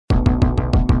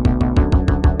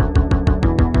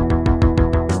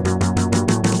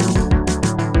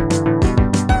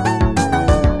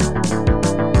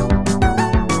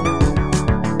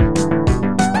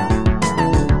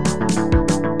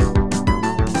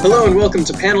Hello and welcome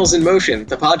to Panels in Motion,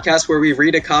 the podcast where we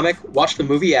read a comic, watch the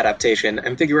movie adaptation,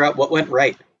 and figure out what went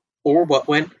right, or what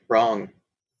went wrong.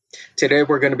 Today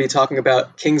we're going to be talking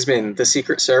about Kingsman, The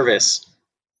Secret Service,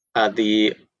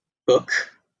 the book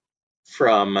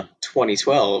from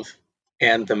 2012,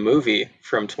 and the movie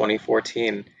from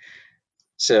 2014.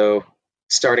 So,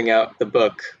 starting out, the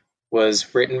book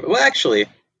was written... Well, actually,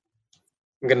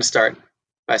 I'm going to start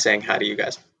by saying hi to you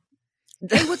guys.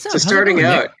 Hey, what's up? So starting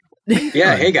out...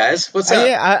 Yeah, hey guys, what's up?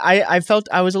 Yeah, I felt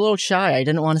I was a little shy. I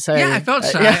didn't want to say. Yeah, I felt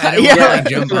shy. I didn't want to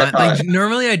jump on. Like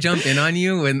normally, I jump in on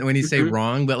you when you say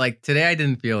wrong, but like today, I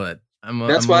didn't feel it.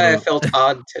 That's why I felt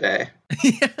odd today.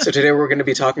 Yeah. So today we're going to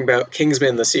be talking about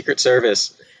Kingsman: The Secret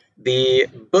Service. The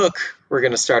book we're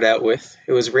going to start out with.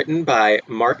 It was written by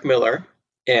Mark Millar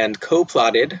and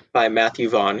co-plotted by Matthew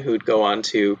Vaughn, who'd go on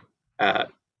to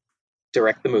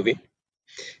direct the movie.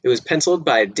 It was penciled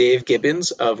by Dave Gibbons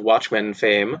of Watchmen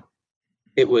fame.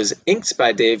 It was inked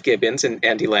by Dave Gibbons and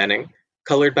Andy Lanning,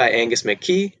 colored by Angus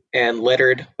McKee, and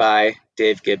lettered by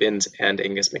Dave Gibbons and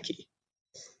Angus McKee.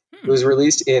 It was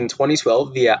released in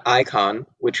 2012 via Icon,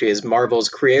 which is Marvel's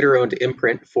creator-owned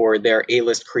imprint for their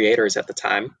A-list creators at the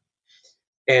time.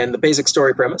 And the basic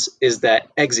story premise is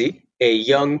that Eggsy, a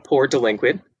young, poor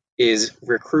delinquent, is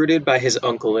recruited by his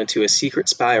uncle into a secret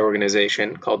spy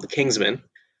organization called the Kingsman,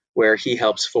 where he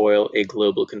helps foil a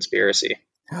global conspiracy.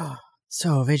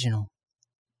 So original.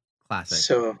 Classic.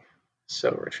 So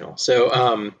original. So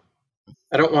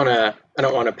I don't want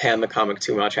to pan the comic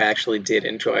too much. I actually did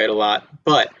enjoy it a lot,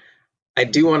 but I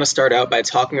do want to start out by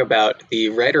talking about the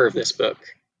writer of this book,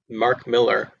 Mark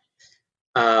Millar,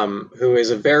 who is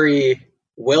a very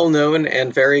well-known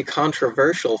and very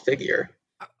controversial figure.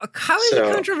 How is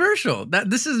it controversial?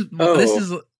 This is.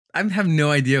 I have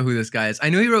no idea who this guy is. I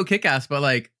know he wrote Kick-Ass, but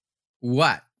like,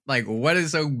 what? Like, what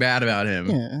is so bad about him?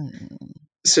 Yeah.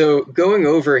 So going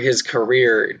over his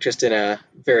career just in a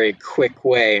very quick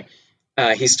way,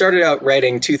 he started out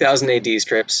writing 2000 AD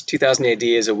strips. 2000 AD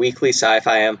is a weekly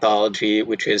sci-fi anthology,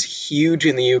 which is huge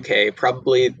in the UK,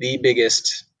 probably the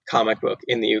biggest comic book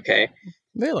in the UK.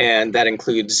 Really? And that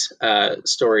includes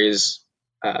stories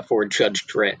for Judge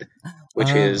Dredd,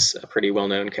 which is a pretty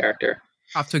well-known character.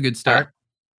 Off to a good start.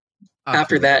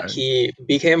 After that, he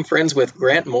became friends with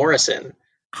Grant Morrison,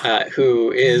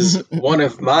 who is one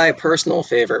of my personal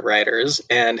favorite writers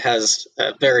and has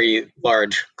a very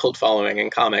large cult following in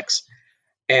comics.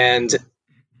 And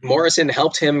Morrison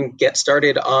helped him get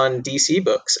started on DC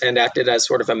books and acted as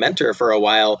sort of a mentor for a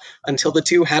while until the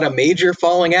two had a major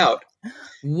falling out.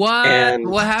 What?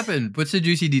 What happened? What's the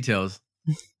juicy details?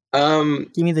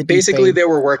 Basically, they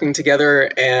were working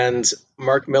together, and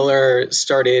Mark Millar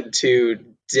started to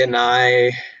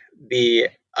deny the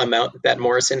amount that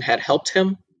Morrison had helped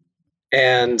him,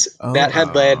 and that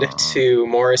had led to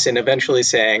Morrison eventually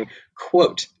saying,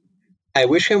 quote, "I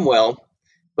wish him well,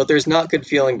 but there's not good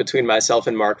feeling between myself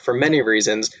and Mark for many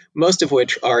reasons, most of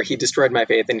which are he destroyed my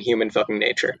faith in human fucking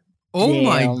nature." Oh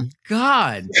my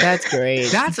God. That's great.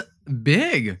 That's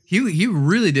big. He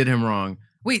really did him wrong.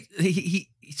 Wait,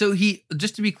 so he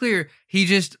just to be clear, he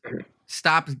just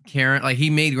stopped caring, like he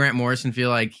made Grant Morrison feel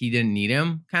like he didn't need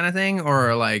him kind of thing,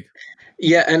 or like...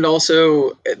 Yeah, and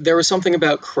also there was something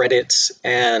about credits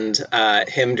and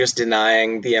him just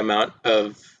denying the amount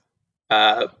of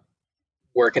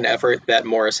work and effort that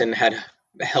Morrison had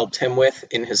helped him with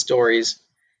in his stories,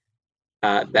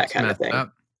 that kind of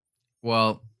thing.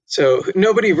 Well, so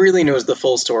nobody really knows the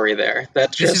full story there.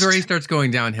 This is where he starts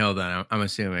going downhill then, I'm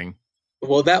assuming.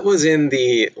 Well, that was in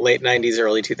the late 90s,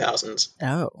 early 2000s.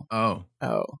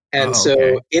 And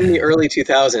in the early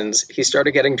 2000s, he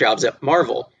started getting jobs at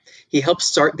Marvel. He helped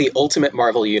start the Ultimate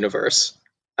Marvel Universe,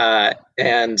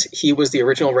 and he was the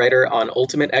original writer on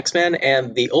Ultimate X-Men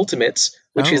and The Ultimates,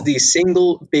 which is the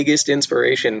single biggest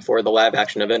inspiration for the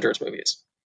live-action Avengers movies.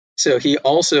 So he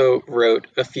also wrote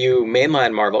a few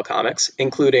mainline Marvel comics,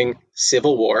 including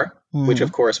Civil War, which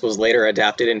of course was later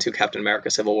adapted into Captain America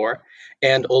Civil War,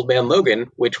 and Old Man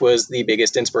Logan, which was the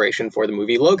biggest inspiration for the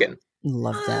movie Logan.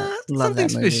 Love that. Love that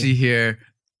movie. Something's fishy here.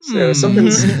 So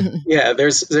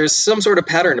there's some sort of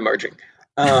pattern emerging.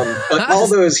 But all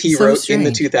those he wrote in the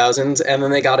 2000s, and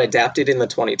then they got adapted in the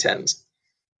 2010s.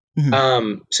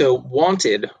 So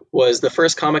Wanted was the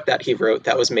first comic that he wrote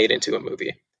that was made into a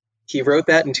movie. He wrote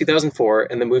that in 2004,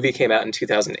 and the movie came out in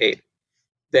 2008.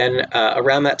 Then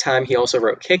around that time, he also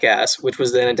wrote Kick-Ass, which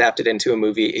was then adapted into a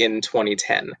movie in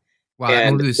 2010. Wow,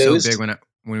 that movie was so big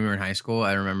when we were in high school.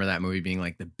 I remember that movie being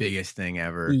like the biggest thing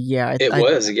ever. Yeah, it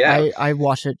was. I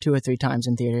watched it 2 or 3 times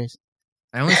in theaters.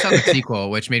 I only saw the sequel,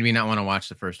 which made me not want to watch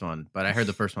the first one, but I heard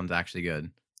the first one's actually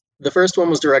good. The first one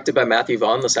was directed by Matthew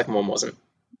Vaughn. The second one wasn't.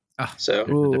 Oh, So,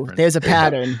 Ooh, there's a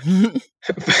pattern.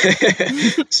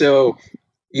 so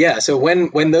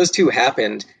when those two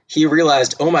happened, he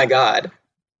realized, oh my God,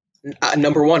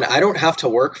 number one, I don't have to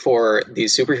work for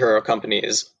these superhero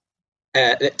companies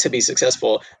to be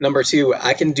successful. Number two,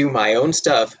 I can do my own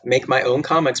stuff, make my own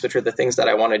comics, which are the things that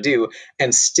I want to do,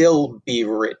 and still be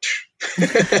rich.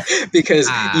 Because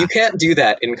you can't do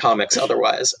that in comics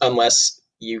otherwise, unless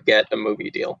you get a movie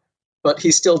deal. But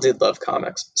he still did love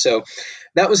comics. So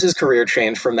that was his career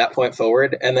change from that point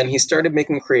forward. And then he started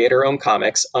making creator-owned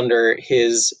comics under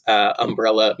his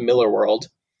umbrella, Millar World.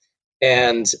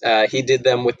 And he did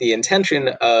them with the intention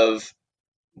of,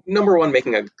 number one,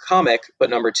 making a comic, but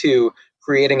number two,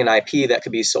 creating an IP that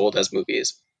could be sold as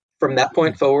movies. From that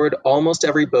point forward, almost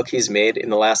every book he's made in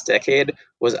the last decade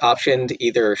was optioned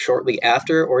either shortly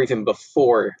after or even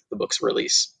before the book's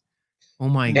release. Oh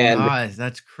my gosh,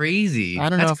 that's crazy. I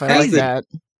don't that's know if crazy. I like that.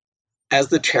 As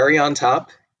the cherry on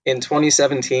top, in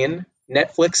 2017,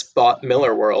 Netflix bought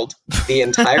Millar World, the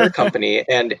entire company,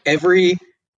 and the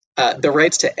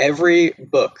rights to every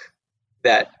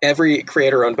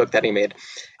creator-owned book that he made.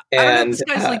 And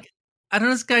I don't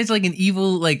know if this guy's like an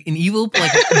evil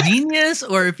genius,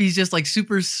 or if he's just like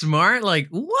super smart. Like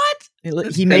what?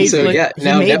 He made money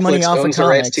Netflix off of owns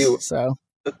comics. The rights to,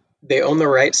 they own the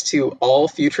rights to all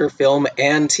future film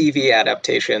and TV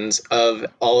adaptations of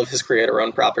all of his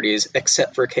creator-owned properties,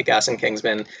 except for Kick-Ass and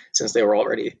Kingsman, since they were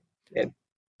already made.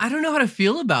 I don't know how to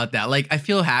feel about that. Like, I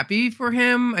feel happy for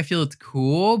him. I feel it's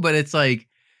cool, but it's like,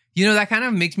 that kind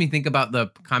of makes me think about the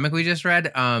comic we just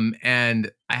read.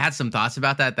 And I had some thoughts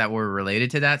about that were related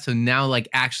to that. So now, like,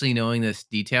 actually knowing this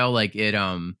detail, like it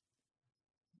kind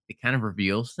of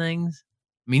reveals things.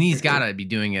 I mean, he's got to be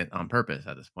doing it on purpose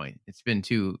at this point. It's been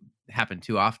happened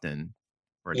too often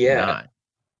for it to not.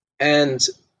 And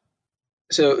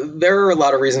so there are a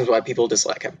lot of reasons why people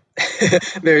dislike him.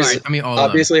 There's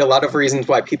obviously a lot of reasons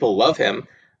why people love him.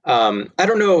 I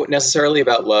don't know necessarily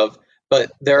about love,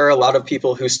 but there are a lot of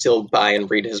people who still buy and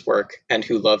read his work and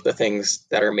who love the things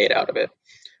that are made out of it.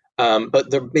 But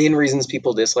the main reasons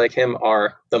people dislike him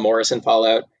are the Morrison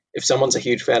fallout. If someone's a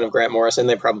huge fan of Grant Morrison,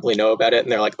 they probably know about it, and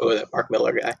they're like, oh, that Mark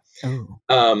Millar guy.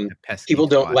 People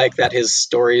don't like that his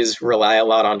stories rely a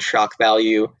lot on shock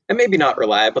value, and maybe not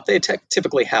rely, but they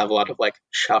typically have a lot of like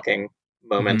shocking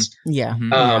moments.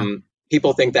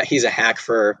 People think that he's a hack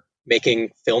for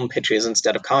making film pitches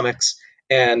instead of comics,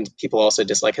 and people also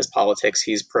dislike his politics.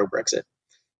 He's pro-Brexit.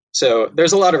 So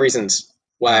there's a lot of reasons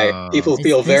why people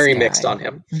feel very mixed on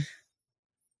him.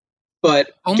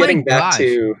 But getting back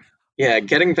to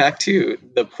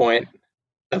the point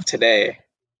of today,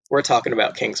 we're talking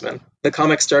about Kingsman. The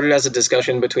comic started as a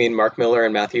discussion between Mark Millar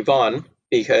and Matthew Vaughn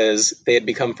because they had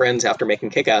become friends after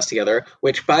making Kick-Ass together,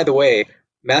 which, by the way,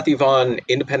 Matthew Vaughn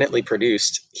independently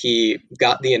produced. He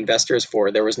got the investors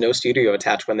for. There was no studio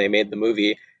attached when they made the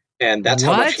movie, and that's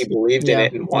how much he believed in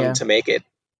it and wanted to make it.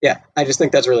 Yeah, I just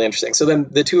think that's really interesting. So then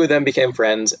the two of them became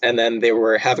friends, and then they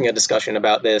were having a discussion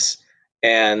about this,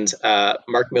 and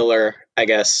Mark Millar, I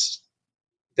guess,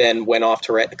 then went off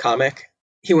to write the comic.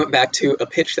 He went back to a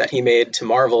pitch that he made to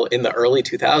Marvel in the early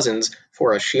 2000s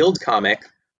for a S.H.I.E.L.D. comic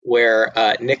where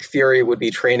Nick Fury would be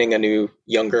training a new,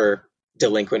 younger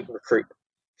delinquent recruit.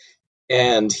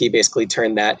 And he basically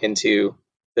turned that into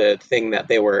the thing that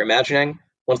they were imagining.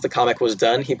 Once the comic was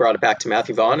done, he brought it back to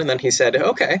Matthew Vaughn, and then he said,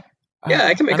 okay,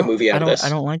 I can make a movie out of this. I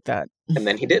don't like that. And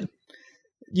then he did.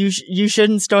 You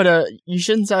shouldn't start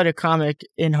a comic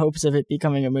in hopes of it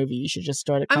becoming a movie. You should just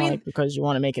start a comic because you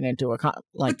want to make it into a comic.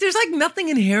 But there's like nothing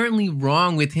inherently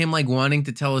wrong with him like wanting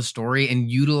to tell a story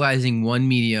and utilizing one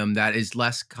medium that is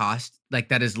less cost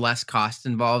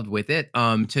involved with it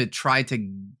to try to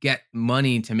get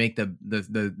money to make the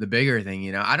bigger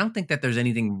thing. I don't think that there's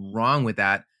anything wrong with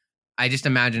that. I just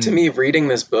imagine, to me, reading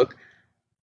this book,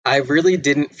 I really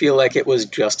didn't feel like it was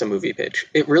just a movie pitch.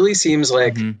 It really seems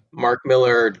like Mark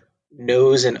Millar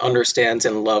knows and understands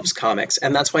and loves comics,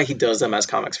 and that's why he does them as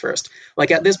comics first.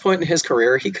 Like at this point in his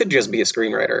career, he could just be a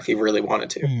screenwriter if he really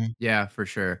wanted to. Yeah, for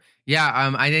sure.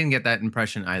 Yeah, I didn't get that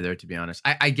impression either, to be honest.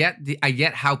 I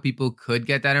get how people could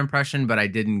get that impression, but I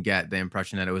didn't get the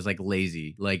impression that it was like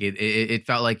lazy. Like it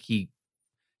felt like he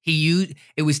used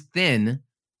it was thin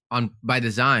by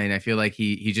design. I feel like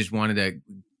he just wanted to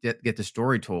get the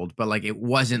story told, but like it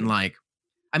wasn't like,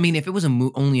 I mean, if it was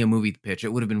only a movie pitch, it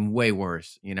would have been way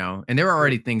worse, and there were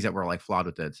already things that were like flawed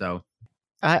with it. So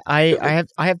I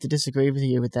have to disagree with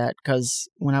you with that, because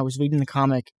when I was reading the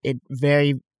comic, it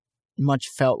very much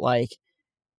felt like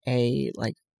a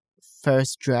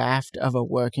first draft of a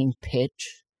working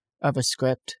pitch of a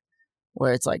script,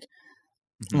 where it's like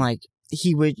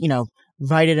he would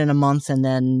write it in a month and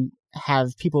then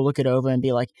have people look it over and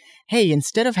be like, hey,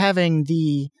 instead of having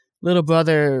the little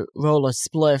brother roll a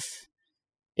spliff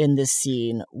in this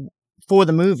scene for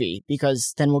the movie,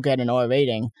 because then we'll get an R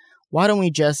rating, why don't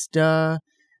we just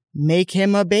make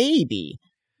him a baby?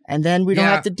 And then we don't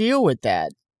have to deal with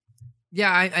that.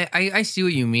 Yeah, I see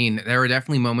what you mean. There were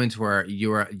definitely moments where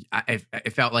I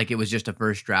felt like it was just a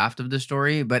first draft of the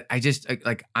story, but I just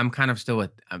like I'm kind of still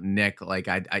with Nick. Like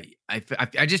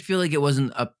I just feel like it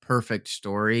wasn't a perfect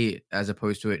story as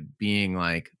opposed to it being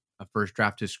like a first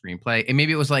draft to screenplay. And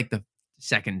maybe it was like the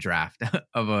second draft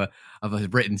of a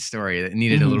written story that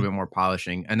needed a little bit more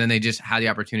polishing. And then they just had the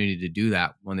opportunity to do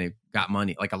that when they got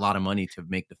money, like a lot of money to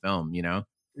make the film. You know?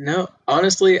 No,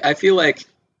 honestly, I feel like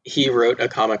he wrote a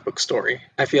comic book story.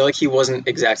 I feel like he wasn't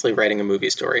exactly writing a movie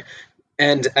story.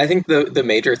 And I think the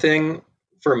major thing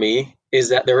for me is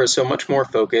that there was so much more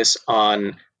focus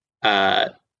on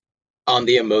the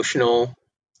emotional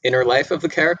inner life of the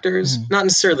characters. Not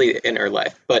necessarily the inner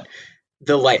life, but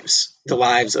the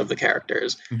lives of the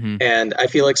characters. And I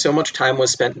feel like so much time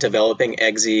was spent developing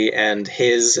Eggsy and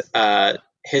his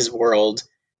world,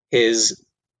 his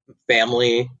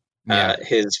family,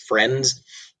 his friends.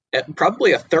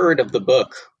 Probably a third of the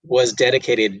book was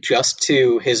dedicated just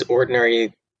to his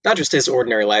ordinary, not just his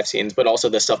ordinary life scenes, but also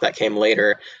the stuff that came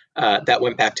later that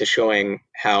went back to showing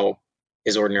how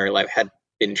his ordinary life had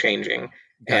been changing.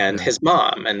 And his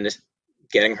mom and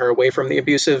getting her away from the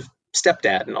abusive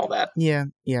stepdad and all that. Yeah.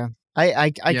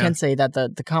 I can say that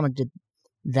the comic did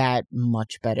that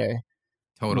much better.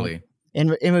 Totally. In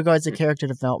regards to character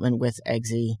development with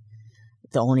Eggsy,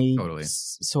 the only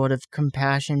sort of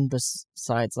compassion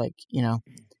besides, like, you know,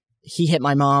 he hit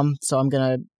my mom, so I'm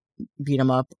gonna beat him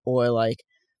up, or like,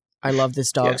 I love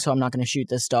this dog, so I'm not gonna shoot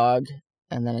this dog.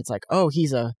 And then it's like, oh,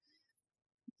 he's a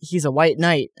white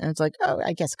knight, and it's like, oh,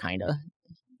 I guess kinda.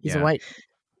 He's a white.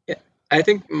 Yeah. I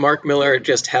think Mark Millar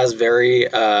just has very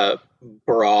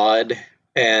broad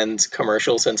and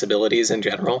commercial sensibilities in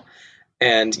general,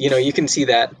 and you know, you can see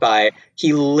that by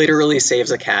he literally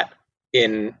saves a cat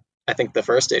in, I think, the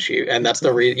first issue, and that's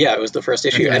the it was the first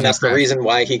issue, and that's the reason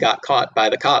why he got caught by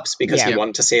the cops, because he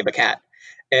wanted to save a cat.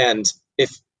 And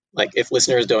if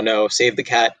listeners don't know, Save the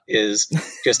Cat is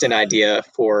just an idea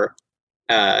for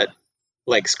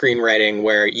like screenwriting,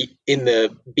 where in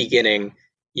the beginning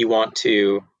you want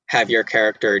to have your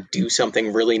character do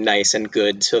something really nice and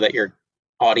good so that your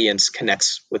audience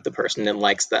connects with the person and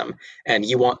likes them, and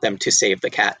you want them to save the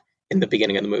cat in the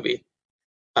beginning of the movie.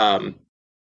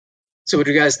 So what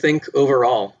do you guys think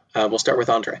overall? We'll start with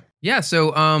Andre. Yeah,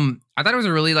 so I thought it was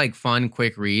a really like fun,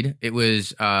 quick read. It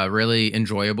was really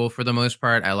enjoyable for the most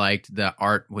part. I liked the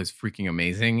art was freaking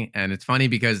amazing. And it's funny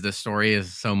because the story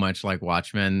is so much like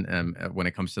Watchmen when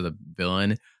it comes to the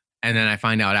villain. And then I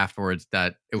find out afterwards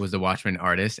that it was the Watchmen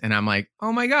artist. And I'm like,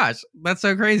 oh my gosh, that's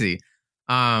so crazy.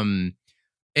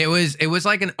 It was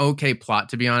like an okay plot,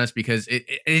 to be honest, because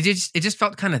it just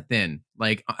felt kind of thin.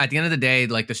 Like at the end of the day,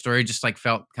 like the story just like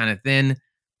felt kind of thin.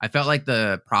 I felt like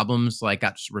the problems like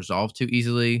got resolved too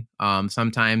easily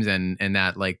sometimes, and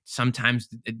that like sometimes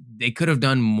they could have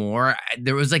done more.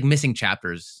 There was like missing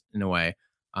chapters in a way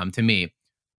to me.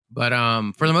 But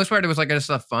for the most part, it was like just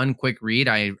a fun, quick read.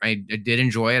 I did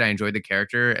enjoy it. I enjoyed the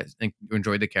character. I think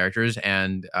enjoyed the characters,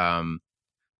 and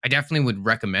I definitely would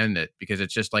recommend it because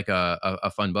it's just like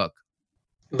a fun book.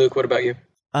 Luke, what about you?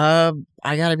 I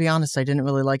gotta be honest, I didn't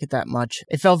really like it that much.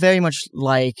 It felt very much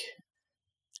like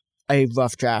a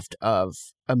rough draft of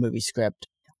a movie script.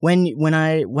 When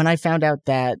I found out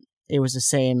that it was the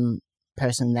same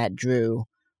person that drew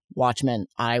Watchmen,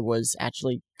 I was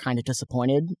actually kind of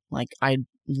disappointed. Like, I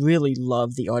really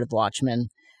love the art of Watchmen.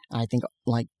 I think,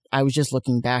 like, I was just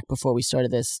looking back before we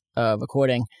started this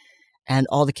recording, and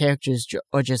all the characters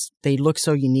are just, they look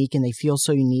so unique and they feel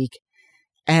so unique.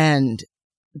 And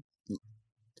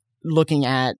looking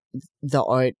at the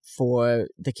art for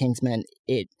the Kingsman,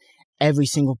 every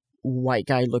single white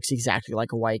guy looks exactly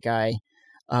like a white guy.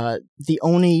 The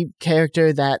only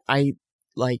character that I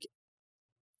like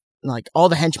all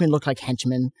the henchmen look like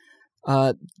henchmen.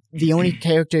 The only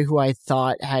character who I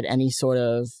thought had any sort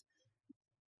of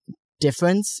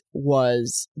difference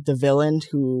was the villain,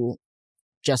 who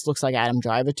just looks like Adam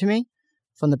Driver to me,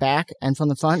 from the back and from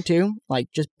the front too. Like,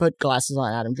 just put glasses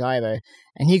on Adam Driver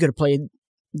and he could have played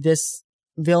this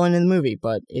villain in the movie,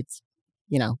 but it's,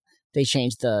 you know, they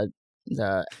changed the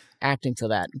acting for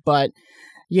that. But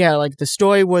yeah, like the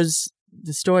story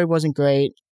wasn't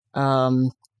great.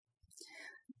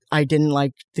 I didn't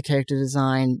like the character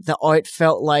design. The art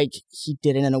felt like he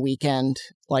did it in a weekend,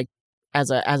 like as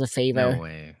a favor. No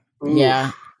way.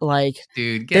 Yeah, like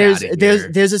dude, get out of here.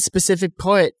 There's a specific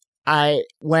part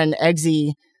when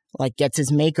Eggsy like gets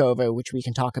his makeover, which we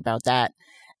can talk about that.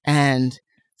 And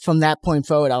from that point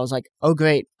forward, I was like, oh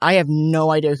great, I have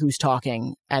no idea who's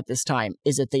talking at this time.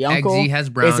 Is it the uncle? Eggsy has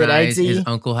brown Is it eyes. Eggsy? His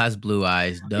uncle has blue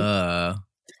eyes. Duh.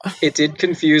 It did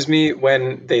confuse me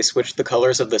when they switched the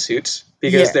colors of the suits,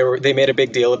 because they made a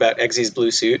big deal about Eggsy's blue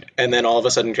suit, and then all of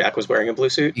a sudden Jack was wearing a blue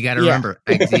suit. You got to remember,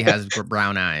 Eggsy has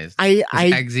brown eyes.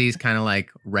 Eggsy's kind of like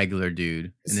regular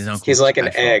dude, and his uncle. He's like an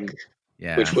egg,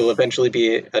 yeah, which will eventually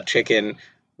be a chicken,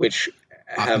 which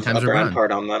have a brown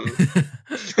part on them.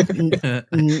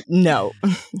 No,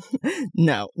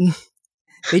 no,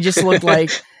 they just look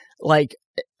like.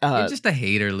 You're just a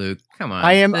hater, Luke. Come on.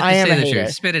 I am a hater.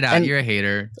 Spit it out. And you're a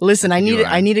hater. Listen, I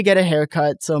need to get a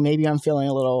haircut, so maybe I'm feeling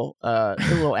a little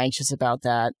anxious about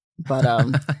that. But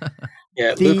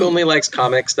yeah, Luke only likes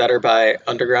comics that are by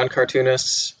underground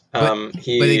cartoonists.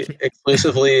 He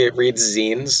exclusively reads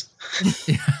zines.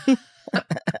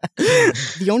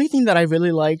 The only thing that I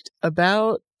really liked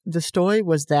about the story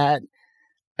was that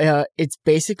it's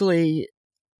basically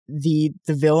the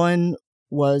villain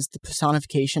was the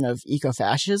personification of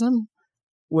ecofascism,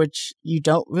 which you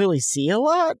don't really see a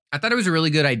lot. I thought it was a really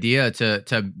good idea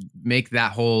to make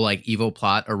that whole like evil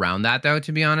plot around that, though,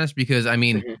 to be honest, because I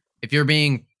mean, if you're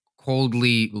being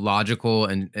coldly logical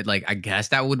and like, I guess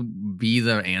that would be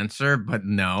the answer, but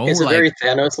no. It's a very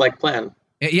Thanos-like plan.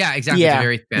 Yeah, exactly. Yeah, it's a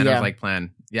very Thanos-like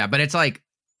plan. Yeah, but it's like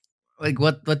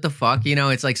what the fuck, you know?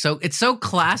 It's like it's so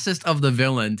classist of the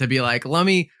villain to be like, let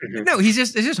me. No, he's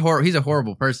a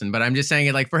horrible person. But I'm just saying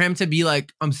it like for him to be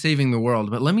like, I'm saving the world,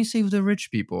 but let me save the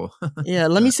rich people. Yeah,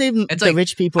 let me save the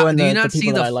rich people and do the you not the see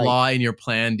people the that I flaw like. in your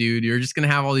plan, dude? You're just gonna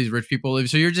have all these rich people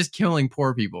live, so you're just killing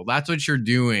poor people. That's what you're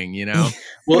doing, you know?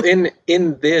 Well, in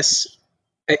this,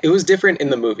 it was different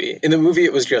in the movie. In the movie,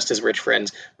 it was just his rich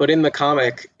friends, but in the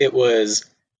comic, it was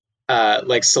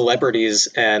like celebrities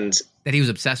and that he was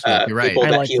obsessed with. You're right. People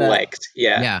that he liked.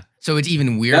 Yeah. Yeah. So it's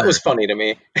even weirder. That was funny to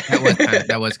me.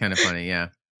 that was kind of funny. Yeah.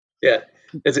 Yeah.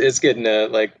 It's good in a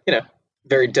like, you know,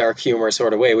 very dark humor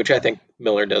sort of way, which I think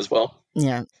Millar does well.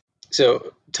 Yeah.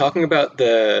 So talking about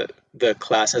the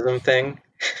classism thing,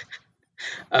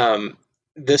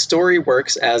 the story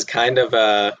works as kind of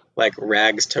a like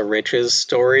rags to riches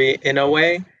story in a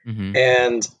way.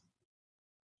 And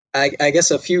I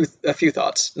guess a few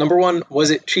thoughts. Number one, was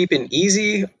it cheap and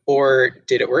easy, or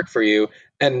did it work for you?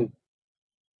 And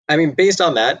I mean, based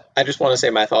on that, I just want to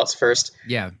say my thoughts first.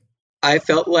 Yeah. I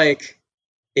felt like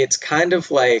it's kind of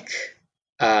like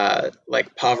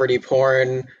poverty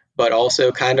porn, but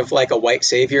also kind of like a white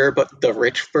savior, but the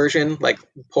rich version, like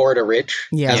poor to rich,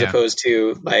 as opposed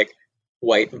to like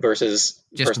white versus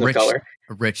just person rich, of color.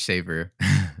 A rich savior.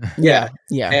 Yeah.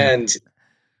 And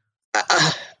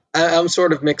I'm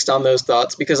sort of mixed on those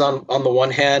thoughts, because on the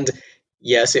one hand,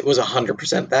 yes, it was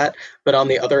 100% that, but on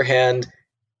the other hand,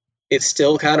 it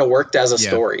still kind of worked as a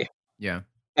story. Yeah.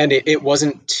 And it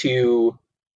wasn't too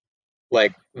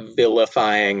like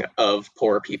vilifying of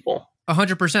poor people.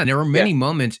 100%. There were many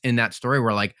moments in that story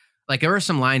where like there were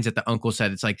some lines that the uncle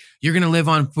said. It's like, you're going to live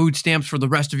on food stamps for the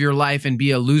rest of your life and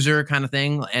be a loser kind of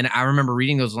thing. And I remember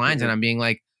reading those lines and I'm being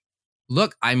like,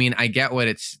 look, I mean, I get what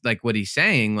it's like, what he's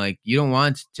saying. Like, you don't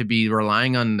want to be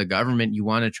relying on the government. You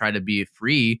want to try to be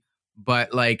free.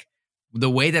 But like the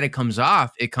way that it comes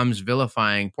off, it comes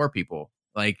vilifying poor people.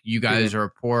 Like, you guys are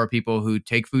poor people who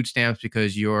take food stamps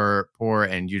because you're poor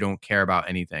and you don't care about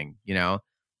anything, you know?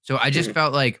 So I just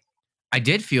felt like, I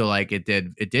did feel like it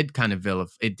did kind of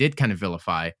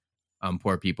vilify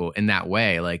poor people in that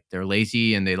way. Like, they're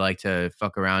lazy and they like to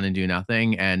fuck around and do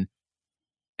nothing. And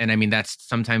I mean, that's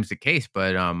sometimes the case,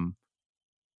 but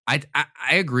I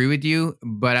agree with you.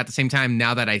 But at the same time,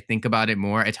 now that I think about it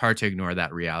more, it's hard to ignore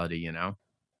that reality, you know?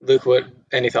 Luke,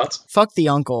 any thoughts? Fuck the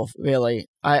uncle, really.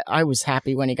 I was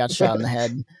happy when he got shot in the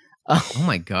head. Oh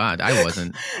my God, I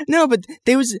wasn't. No, but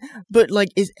like,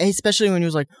 especially when he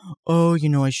was like, oh, you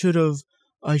know, I should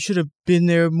have been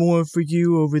there more for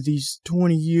you over these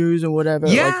 20 years or whatever.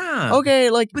 Yeah. Like, okay,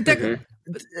 like, but that,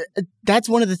 that's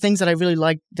one of the things that I really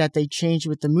liked that they changed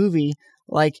with the movie.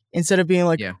 Like, instead of being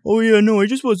like, oh yeah, no, I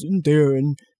just wasn't there,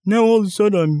 and now all of a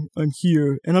sudden I'm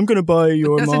here, and I'm gonna buy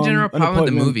your mom. That's a general problem with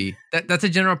the apartment. movie. That's a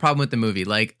general problem with the movie.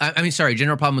 Like,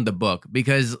 general problem with the book,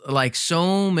 because like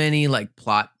so many like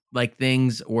plot like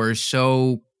things were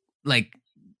so like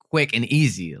quick and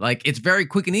easy. Like, it's very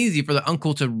quick and easy for the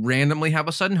uncle to randomly have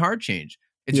a sudden heart change.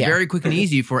 It's very quick and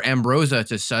easy for Ambrosia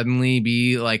to suddenly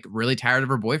be like really tired of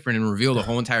her boyfriend and reveal the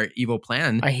whole entire evil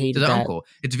plan to the uncle.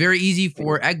 It's very easy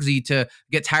for Eggsy to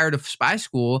get tired of spy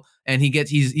school, and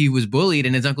he was bullied,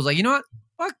 and his uncle's like, you know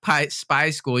what? Fuck spy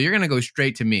school. You're going to go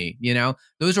straight to me. You know,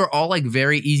 those are all like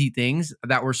very easy things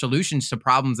that were solutions to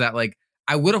problems that like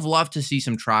I would have loved to see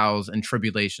some trials and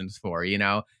tribulations for,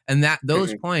 and that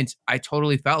those points, I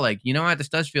totally felt like, you know what, this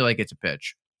does feel like it's a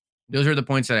pitch. Those are the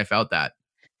points that I felt that.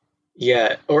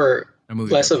 Yeah, or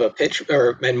less pitch. of a pitch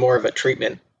and more of a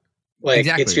treatment. Like,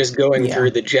 it's just going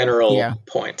through the general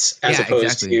points as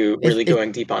opposed to really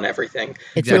going deep on everything.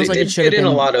 It feels like it should have been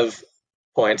a lot of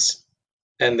points,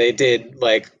 and they did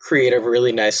like create a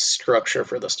really nice structure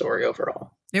for the story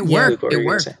overall. It worked. Luke, it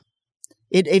worked.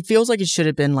 It feels like it should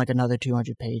have been like another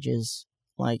 200 pages.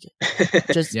 Like,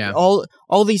 just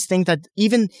all these things that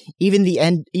even the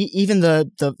end, even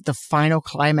the final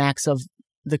climax of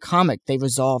the comic, they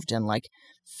resolved in like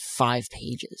 5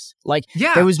 pages. Like,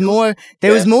 there was more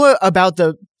about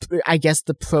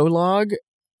the prologue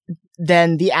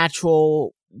than the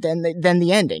actual than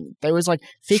the ending. There was like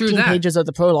 15 pages of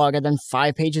the prologue and then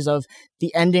 5 pages of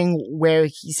the ending where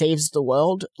he saves the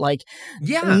world. Like,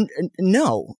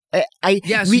 no,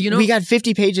 we got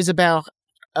 50 pages about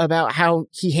how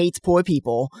he hates poor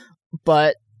people,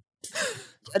 but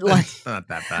like, not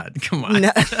that bad. Come on.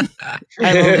 No,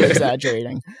 I'm over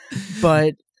exaggerating,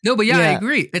 but. No, but I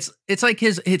agree. It's like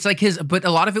his, but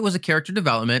a lot of it was a character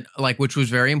development, like, which was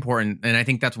very important, and I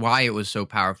think that's why it was so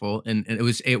powerful, and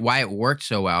why it worked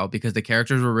so well, because the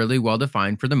characters were really well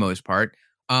defined for the most part.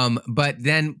 But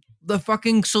then the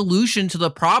fucking solution to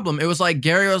the problem, it was like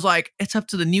Gary was like, it's up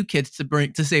to the new kids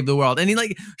to save the world, and he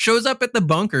like shows up at the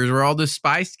bunkers where all the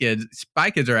spy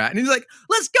kids are at, and he's like,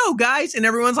 let's go, guys, and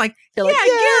everyone's like, Gary,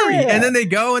 and then they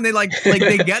go and they like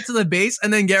they get to the base,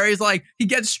 and then Gary's like, he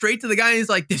gets straight to the guy and he's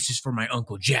like, this is for my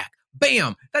Uncle Jack.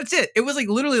 Bam, that's it. It was like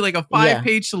literally like a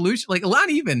 5-page solution, like a lot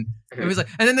even. It was like,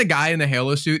 and then the guy in the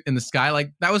halo suit in the sky,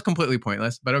 like, that was completely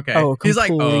pointless, but okay. He's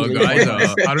like, oh guys,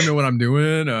 I don't know what I'm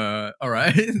doing. All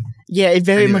right. Yeah, it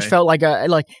very much felt like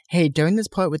hey, during this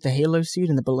part with the halo suit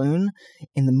and the balloon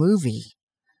in the movie,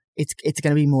 it's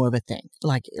gonna be more of a thing.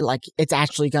 Like it's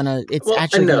actually gonna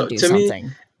do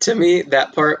something. To me,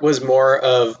 that part was more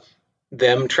of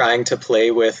them trying to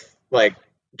play with like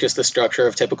just the structure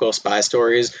of typical spy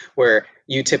stories, where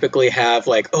you typically have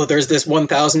like, oh, there's this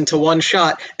 1,000 to 1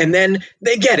 shot, and then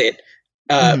they get it.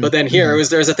 But then here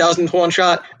there's 1,000 to 1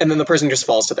 shot, and then the person just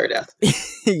falls to their death.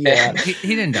 He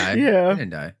didn't die. Yeah, he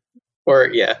didn't die.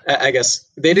 Or I guess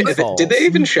they did. Did they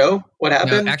even show what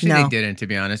happened? No, actually, they didn't. To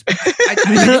be honest, I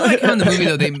do like how in the movie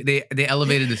though they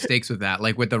elevated the stakes with that,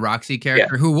 like with the Roxy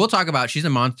character, who we'll talk about. She's a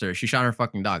monster. She shot her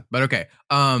fucking dog. But okay,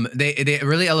 they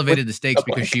really elevated the stakes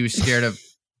because she was scared of.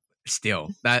 Still,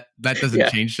 that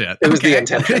doesn't change shit. It was the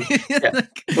intention. Yeah.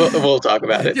 We'll talk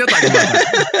about it. You'll talk about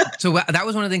that. So that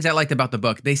was one of the things I liked about the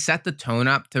book. They set the tone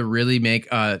up to really make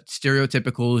a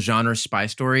stereotypical genre spy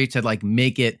story, to like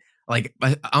make it like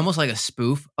almost like a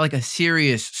spoof, like a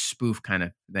serious spoof kind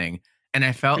of thing. And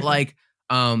I felt like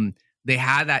they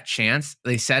had that chance.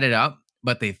 They set it up,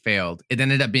 but they failed. It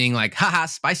ended up being like, haha,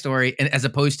 spy story, and as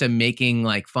opposed to making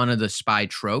like fun of the spy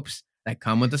tropes that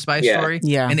come with the spy story.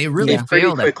 Yeah. And they really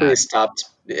failed at that.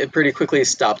 It pretty quickly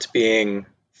stopped being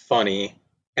funny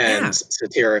and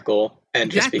satirical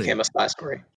and just became a spy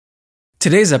story.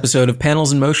 Today's episode of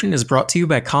Panels in Motion is brought to you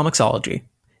by Comixology.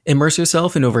 Immerse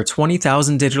yourself in over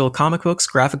 20,000 digital comic books,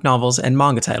 graphic novels, and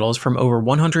manga titles from over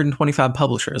 125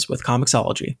 publishers with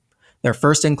Comixology. Their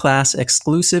first-in-class,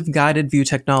 exclusive guided view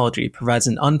technology provides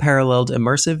an unparalleled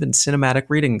immersive and cinematic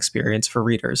reading experience for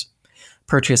readers.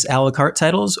 Purchase a la carte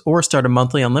titles or start a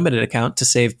monthly unlimited account to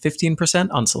save 15%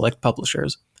 on select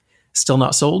publishers. Still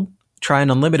not sold? Try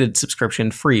an unlimited subscription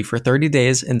free for 30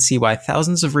 days and see why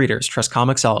thousands of readers trust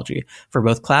Comixology for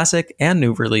both classic and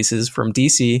new releases from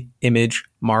DC, Image,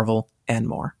 Marvel, and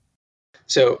more.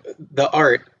 So the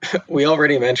art, we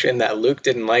already mentioned that Luke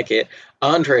didn't like it.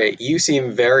 Andre, you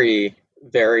seem very,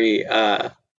 very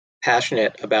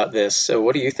passionate about this. So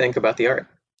what do you think about the art?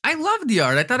 I loved the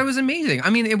art. I thought it was amazing. I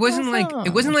mean, it wasn't like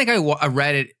I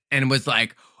read it and was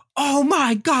like, oh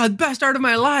my God, best art of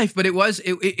my life. But it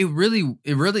really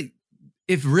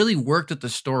worked with the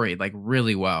story like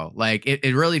really well. Like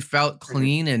it really felt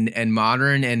clean and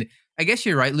modern. And I guess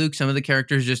you're right, Luke. Some of the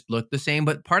characters just look the same.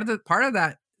 But part of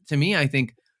that, to me, I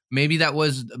think maybe that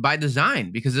was by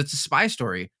design, because it's a spy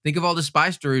story. Think of all the spy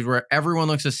stories where everyone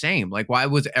looks the same. Like, why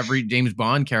was every James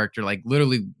Bond character like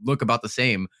literally look about the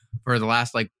same for the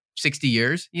last like 60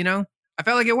 years? You know, I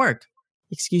felt like it worked.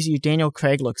 Excuse you, Daniel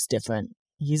Craig looks different.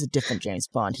 He's a different James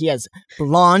Bond. He has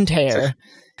blonde hair.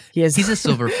 He's a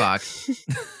silver fox.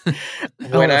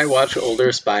 When I watch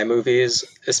older spy movies,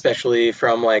 especially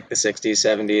from like the 60s,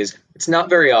 70s, it's not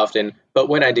very often, but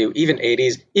when I do, even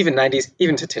 80s, even 90s,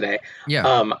 even to today,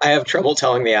 I have trouble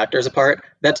telling the actors apart.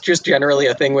 That's just generally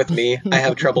a thing with me. I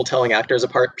have trouble telling actors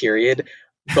apart, period.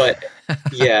 But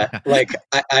yeah, like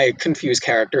I confuse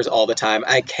characters all the time.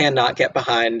 I cannot get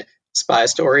behind spy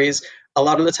stories a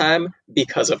lot of the time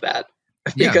because of that.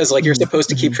 Yeah. Because like you're supposed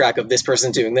to keep track of this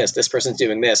person's doing this person's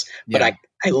doing this, but Yeah.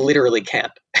 I literally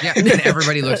can't. Yeah, and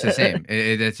everybody looks the same.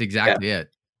 That's exactly it.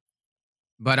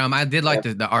 But I did like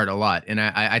the art a lot, and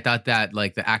I thought that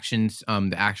like the action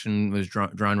was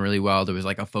drawn really well. There was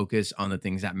like a focus on the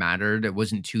things that mattered. It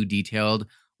wasn't too detailed,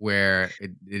 where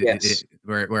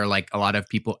where like a lot of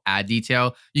people add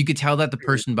detail. You could tell that the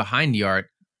person behind the art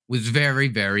was very,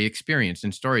 very experienced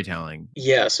in storytelling.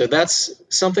 Yeah, so that's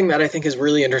something that I think is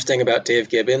really interesting about Dave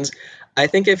Gibbons. I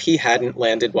think if he hadn't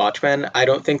landed Watchmen, I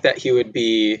don't think that he would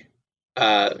be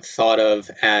thought of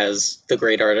as the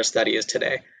great artist that he is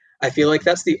today. I feel like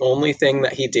that's the only thing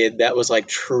that he did that was like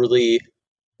truly,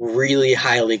 really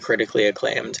highly critically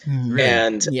acclaimed. Really?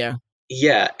 And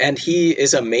and he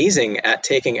is amazing at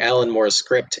taking Alan Moore's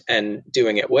script and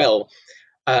doing it well.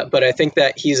 But I think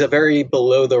that he's a very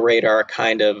below the radar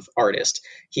kind of artist.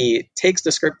 He takes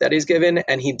the script that he's given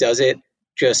and he does it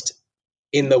just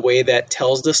in the way that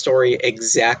tells the story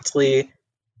exactly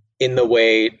in the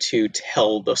way to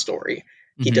tell the story.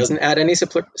 He doesn't add any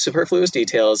superfluous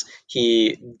details.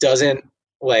 He doesn't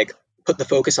like put the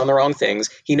focus on the wrong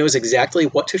things. He knows exactly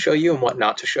what to show you and what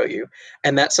not to show you.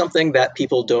 And that's something that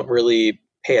people don't really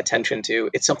pay attention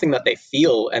to. It's something that they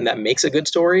feel and that makes a good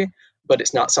story, but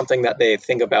it's not something that they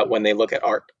think about when they look at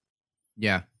art.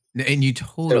 Yeah. And you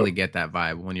totally get that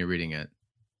vibe when you're reading it.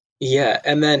 Yeah.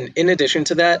 And then in addition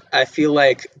to that, I feel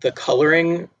like the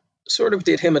coloring sort of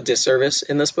did him a disservice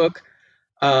in this book,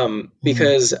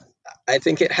 because I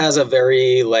think it has a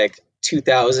very like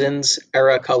 2000s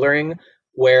era coloring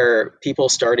where people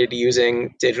started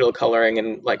using digital coloring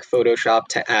and like Photoshop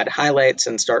to add highlights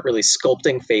and start really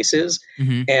sculpting faces.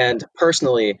 And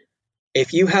personally,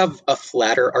 if you have a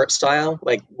flatter art style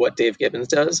like what Dave Gibbons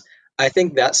does, I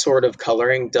think that sort of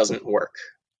coloring doesn't work.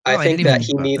 I think that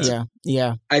he needs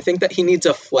I think that he needs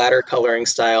a flatter coloring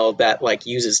style that like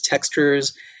uses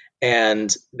textures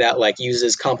and that like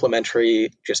uses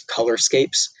complementary just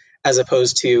colorscapes, as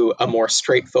opposed to a more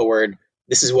straightforward,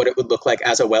 this is what it would look like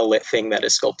as a well-lit thing that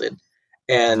is sculpted.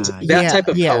 And that type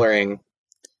of coloring,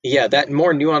 that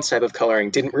more nuanced type of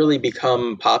coloring didn't really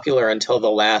become popular until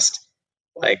the last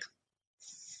like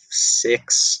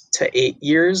 6 to 8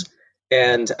 years.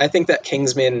 And I think that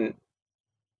Kingsman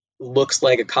looks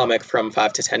like a comic from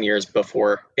 5 to 10 years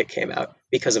before it came out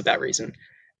because of that reason.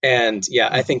 And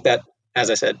I think that,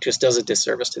 as I said, just does a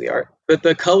disservice to the art. But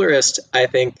the colorist, I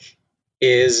think,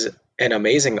 is an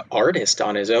amazing artist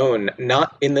on his own,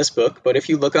 not in this book, but if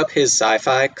you look up his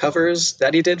sci-fi covers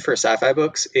that he did for sci-fi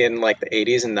books in like the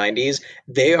 80s and 90s,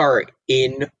 they are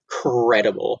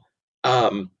incredible.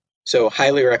 So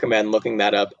highly recommend looking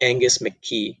that up. Angus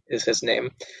McKee is his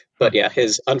name. But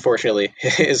unfortunately,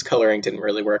 his coloring didn't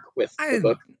really work with the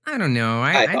book. I don't know.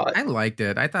 I liked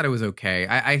it. I thought it was okay.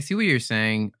 I see what you're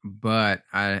saying, but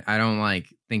I don't like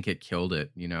think it killed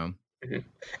it, you know?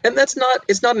 And it's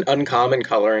not an uncommon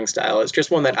coloring style. It's just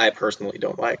one that I personally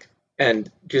don't like.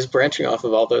 And just branching off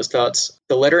of all those thoughts,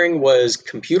 the lettering was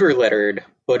computer lettered,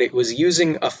 but it was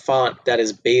using a font that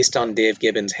is based on Dave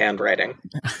Gibbons' handwriting.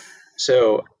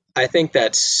 So I think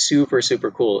that's super,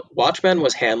 super cool. Watchmen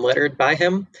was hand lettered by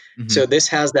him. So this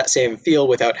has that same feel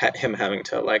without him having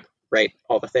to like write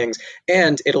all the things.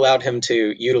 And it allowed him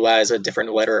to utilize a different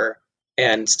letterer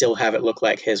and still have it look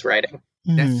like his writing.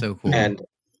 That's so cool. And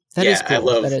that is cool.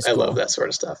 I love that sort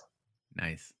of stuff.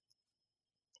 Nice.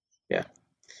 Yeah.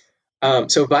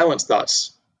 So violence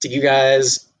thoughts. Did you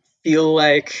guys feel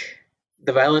like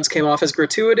the violence came off as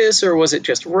gratuitous, or was it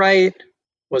just right?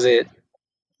 Was it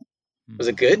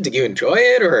good? Did you enjoy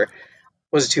it, or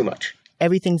was it too much?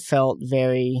 Everything felt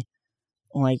very,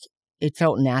 like, it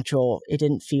felt natural. It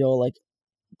didn't feel like,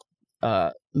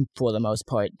 for the most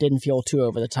part, didn't feel too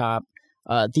over the top.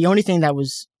 The only thing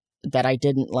that I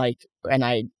didn't like, and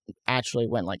I actually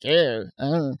went like,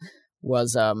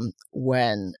 was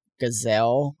when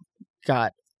Gazelle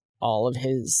got all of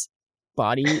his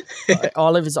body,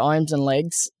 all of his arms and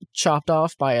legs chopped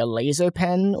off by a laser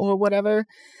pen or whatever.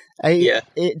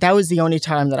 That was the only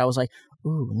time that I was like,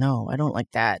 ooh, no, I don't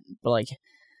like that. But like,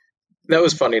 that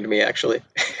was funny to me, actually.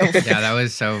 That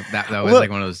was like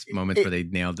one of those moments where they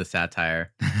nailed the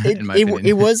satire. In my opinion.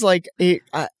 It was like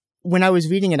when I was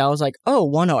reading it, I was like, oh,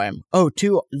 one arm, oh,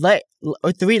 two leg,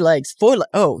 3 legs, 4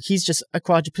 oh, he's just a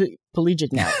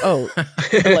quadriplegic now. Oh,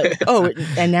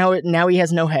 and now he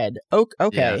has no head.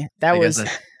 Okay, that was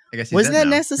I guess he Wasn't said that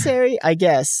no. necessary? I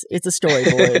guess it's a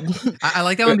storyboard. I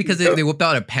like that one because they whipped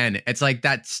out a pen. It's like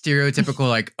that stereotypical,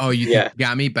 like, oh, you think you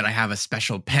got me, but I have a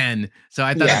special pen. So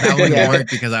I thought that one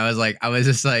worked because I was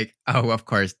just like, oh, of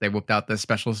course, they whipped out the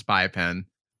special spy pen.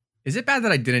 Is it bad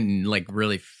that I didn't like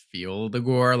really feel the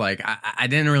gore? Like I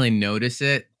didn't really notice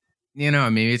it. You know,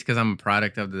 maybe it's because I'm a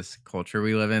product of this culture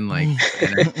we live in, like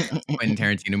Quentin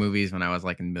Tarantino movies when I was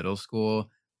like in middle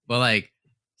school. But like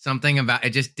something about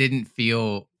it just didn't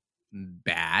feel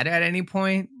bad at any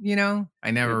point, you know?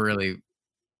 I never really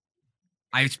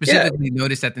I specifically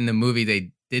noticed that in the movie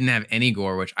they didn't have any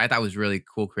gore, which I thought was really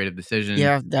cool creative decision.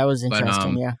 Yeah, that was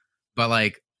interesting, But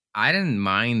like I didn't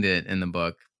mind it in the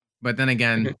book. But then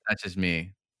again, that's just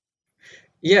me.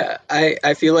 Yeah,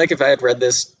 I feel like if I had read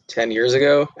this 10 years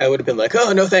ago, I would have been like,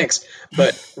 oh, no, thanks.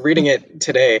 But reading it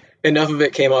today, enough of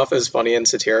it came off as funny and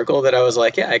satirical that I was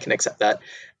like, yeah, I can accept that.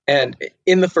 And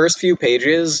in the first few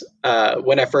pages,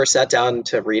 when I first sat down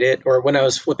to read it, or when I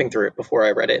was flipping through it before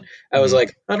I read it, I was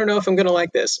like, I don't know if I'm going to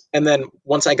like this. And then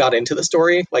once I got into the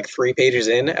story, like 3 pages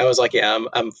in, I was like, yeah,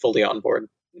 I'm fully on board.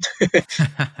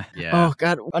 Oh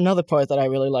God! Another part that I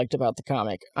really liked about the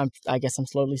comic. I guess I'm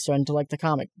slowly starting to like the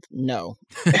comic. No,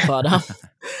 but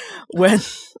when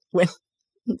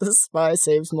the spy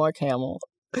saves Mark Hamill,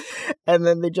 and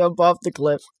then they jump off the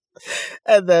cliff,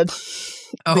 and then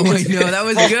oh my god, that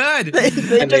was good.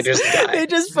 They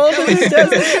just fall to the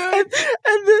death,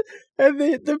 and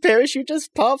the parachute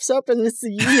just pops up, and it's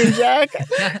the Union Jack.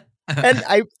 And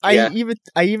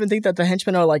I even think that the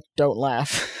henchmen are like, don't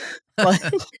laugh. Like,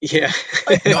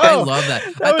 I love that.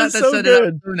 I thought that so set good. it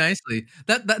up so nicely.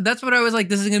 That's what I was like.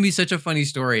 This is gonna be such a funny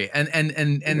story, and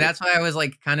that's why I was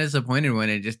like kind of disappointed when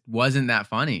it just wasn't that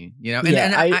funny, you know.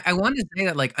 And I wanted to say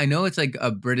that like I know it's like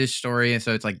a British story, and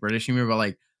so it's like British humor, but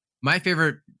like one of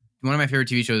my favorite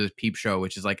TV shows is Peep Show,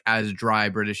 which is like as dry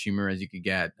British humor as you could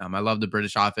get. I love the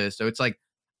British Office, so it's like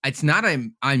it's not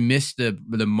I missed the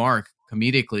mark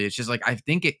comedically. It's just like I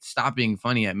think it stopped being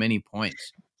funny at many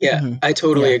points. Yeah, I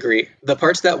totally agree. The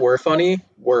parts that were funny,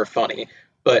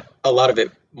 but a lot of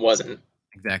it wasn't.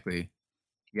 Exactly.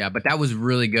 Yeah, but that was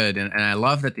really good, and I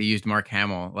love that they used Mark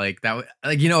Hamill like that.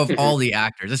 Like you know, of all the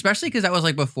actors, especially because that was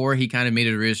like before he kind of made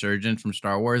a resurgence from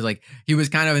Star Wars. Like he was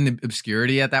kind of in the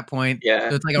obscurity at that point. Yeah,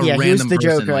 so it's like a random he was the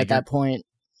person, Joker like, at that point.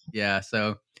 Yeah,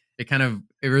 so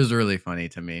it was really funny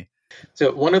to me.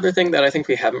 So one other thing that I think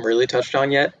we haven't really touched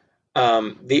on yet,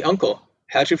 the uncle.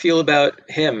 How'd you feel about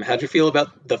him? How'd you feel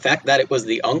about the fact that it was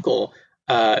the uncle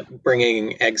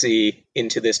bringing Eggsy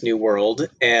into this new world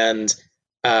and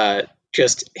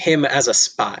just him as a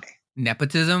spy?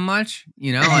 Nepotism much?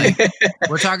 You know, like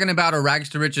we're talking about a rags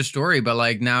to riches story, but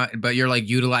but you're like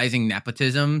utilizing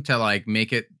nepotism to like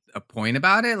make it a point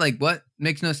about it. Like what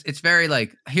makes no? It's very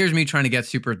like here's me trying to get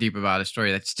super deep about a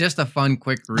story that's just a fun,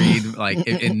 quick read. Like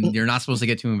and you're not supposed to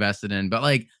get too invested in, but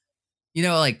like you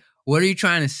know, like. What are you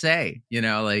trying to say? You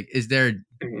know, like, is there,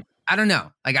 I don't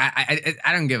know. Like,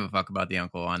 I don't give a fuck about the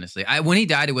uncle, honestly. When he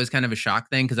died, it was kind of a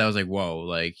shock thing. Cause I was like, whoa,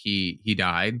 like he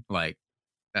died. Like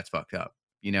that's fucked up,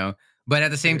 you know? But at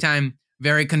the same time,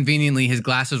 very conveniently, his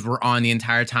glasses were on the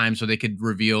entire time so they could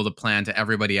reveal the plan to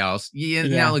everybody else. Yeah.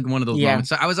 Now, like one of those moments.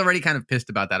 So I was already kind of pissed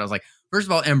about that. I was like, first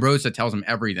of all, Ambrosia tells him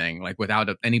everything, like without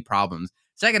any problems.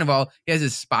 Second of all, he has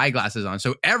his spy glasses on.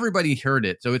 So everybody heard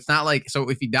it. So it's not like, so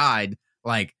if he died,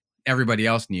 like, everybody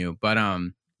else knew, but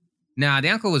the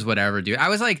uncle was whatever, dude. I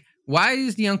was like, why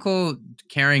is the uncle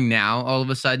caring now all of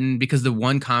a sudden? Because the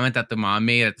one comment that the mom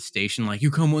made at the station, like,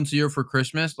 you come once a year for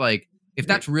Christmas, like, if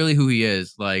that's really who he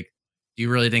is, like, do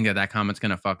you really think that comment's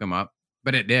gonna fuck him up?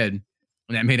 But it did,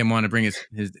 and that made him want to bring his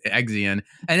Eggsy in,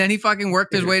 and then he fucking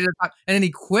worked his way to the top, and then he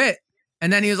quit,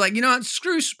 and then he was like, you know what,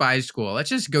 screw spy school,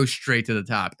 let's just go straight to the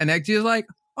top. And Eggsy was like,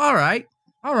 all right,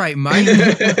 Mike.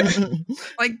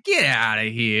 Like, get out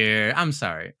of here. I'm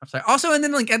sorry. Also, and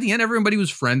then like at the end, everybody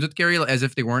was friends with Gary as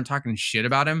if they weren't talking shit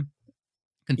about him.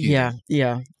 Confusing.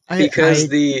 Yeah. Because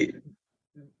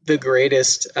the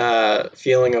greatest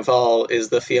feeling of all is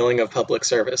the feeling of public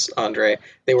service, Andre.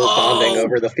 They were bonding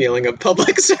over the feeling of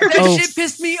public service. That shit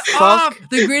pissed me off.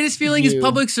 The greatest feeling is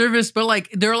public service, but like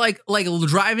they're like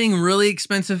driving really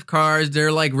expensive cars.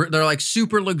 They're like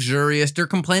super luxurious. They're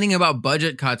complaining about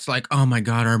budget cuts. Like, oh my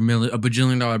god, a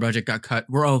bajillion-dollar budget got cut.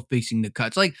 We're all facing the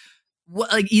cuts. Like,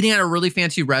 what? Like eating at a really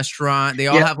fancy restaurant. They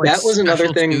all have like that was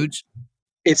another thing. Scooch.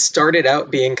 It started out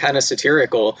being kind of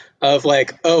satirical of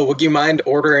like, oh, would you mind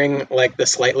ordering like the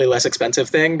slightly less expensive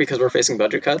thing because we're facing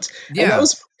budget cuts? Yeah. And that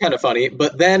was kind of funny,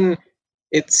 but then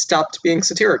it stopped being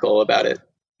satirical about it.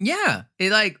 Yeah,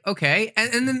 it like okay,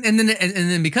 and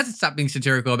then because it stopped being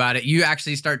satirical about it, you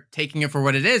actually start taking it for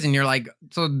what it is, and you're like,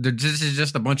 so this is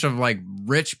just a bunch of like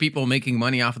rich people making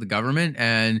money off of the government,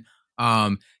 and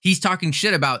he's talking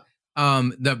shit about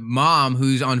the mom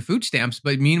who's on food stamps,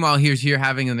 but meanwhile he's here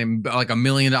having like $1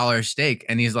 million steak,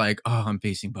 and he's like, oh, I'm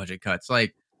facing budget cuts.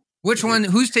 Like, which one?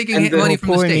 Who's taking money from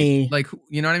the state? Like,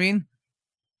 you know what I mean?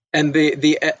 And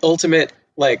the ultimate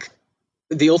like.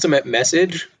 The ultimate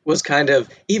message was kind of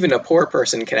even a poor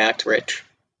person can act rich.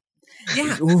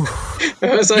 Yeah.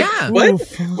 I was like, what?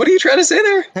 What are you trying to say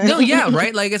there? No, yeah,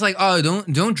 right. Like it's like, oh,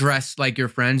 don't dress like your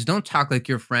friends, don't talk like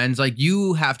your friends. Like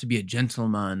you have to be a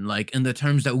gentleman, like in the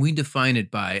terms that we define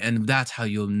it by, and that's how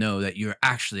you'll know that you're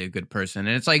actually a good person.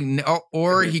 And it's like,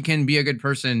 or he can be a good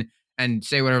person and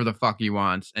say whatever the fuck he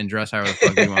wants and dress however the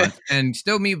fuck he wants and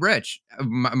still be rich,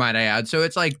 might I add. So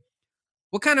it's like,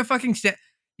 what kind of fucking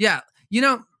yeah. You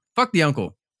know, fuck the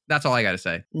uncle. That's all I got to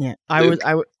say. Yeah,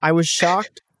 I was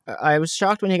shocked. I was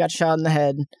shocked when he got shot in the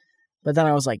head, but then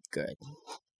I was like, good,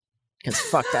 because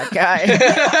fuck that guy.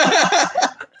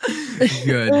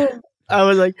 Good. I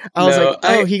was like,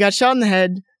 oh, he got shot in the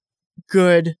head.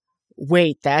 Good.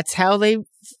 Wait, that's how they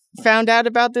found out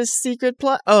about this secret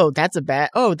plot? Oh,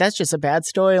 that's just a bad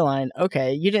storyline.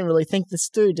 Okay, you didn't really think this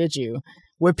through, did you?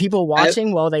 Were people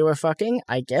watching while they were fucking?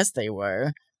 I guess they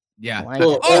were. Yeah.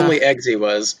 Well, only Eggsy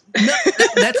was. No,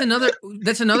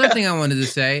 that's another thing I wanted to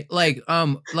say. Like,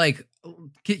 can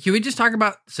we just talk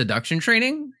about seduction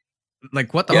training?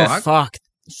 Like, what the fuck?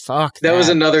 Fuck. That was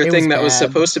another thing that was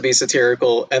supposed to be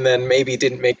satirical, and then maybe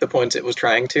didn't make the points it was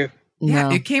trying to. Yeah,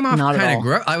 No, it came off kind of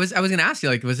gross. gross. I was gonna ask you,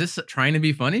 like, was this trying to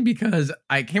be funny? Because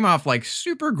I came off like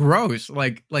super gross.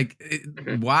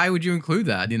 Why would you include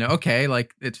that? You know, okay,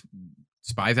 like it's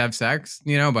spies have sex,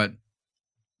 you know, but.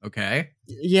 Okay.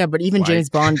 Yeah, but even James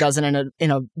Bond does it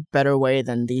in a better way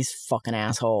than these fucking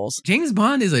assholes. James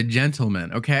Bond is a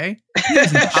gentleman, okay?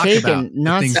 Shaken,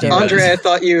 not stirred. Andre, I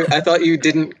thought you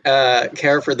didn't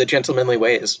care for the gentlemanly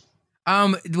ways.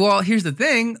 Well, here's the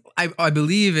thing. I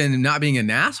believe in not being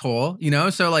an asshole, you know?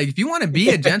 So like if you want to be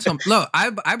a gentleman, look,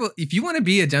 if you want to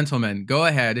be a gentleman, go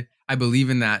ahead. I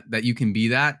believe in that you can be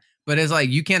that. But it's like,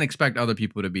 you can't expect other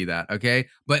people to be that, okay?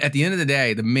 But at the end of the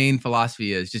day, the main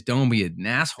philosophy is just don't be an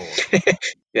asshole.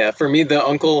 Yeah, for me, the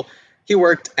uncle, he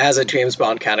worked as a James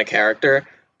Bond kind of character,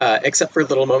 except for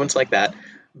little moments like that.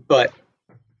 But,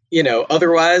 you know,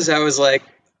 otherwise, I was like,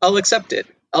 I'll accept it.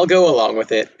 I'll go along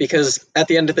with it, because at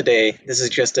the end of the day, this is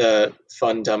just a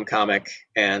fun, dumb comic,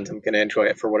 and I'm going to enjoy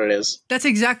it for what it is. That's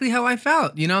exactly how I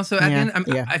felt, you know? So at the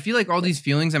end, I feel like all these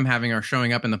feelings I'm having are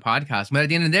showing up in the podcast. But at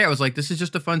the end of the day, I was like, this is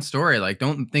just a fun story. Like,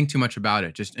 don't think too much about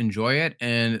it. Just enjoy it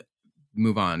and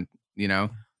move on, you know?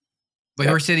 But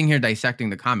we're sitting here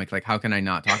dissecting the comic. Like, how can I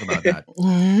not talk about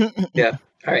that? Yeah.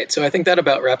 All right. So I think that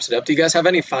about wraps it up. Do you guys have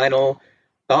any final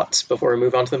thoughts before we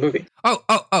move on to the movie? Oh!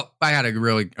 I had a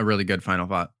really good final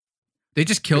thought. They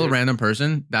just kill a random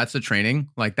person. That's the training.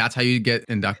 Like that's how you get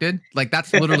inducted. Like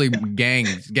that's literally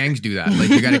gangs. Gangs do that. Like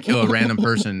you got to kill a random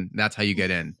person. That's how you get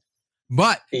in.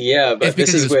 But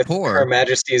this is with poor. Her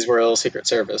Majesty's Royal Secret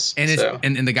Service, and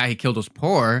and the guy he killed was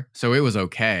poor, so it was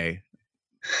okay.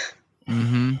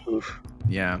 Mm-hmm. Oof.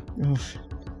 Yeah. Oof.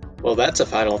 Well, that's a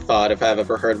final thought if I've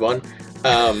ever heard one.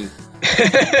 All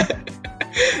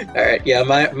right, yeah,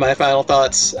 my final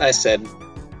thoughts. I said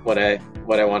what I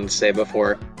wanted to say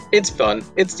before. It's fun.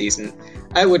 It's decent.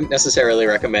 I wouldn't necessarily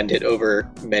recommend it over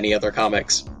many other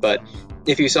comics, but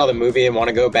if you saw the movie and want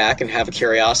to go back and have a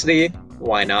curiosity,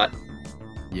 why not?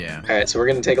 Yeah. All right, so we're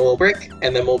going to take a little break,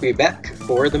 and then we'll be back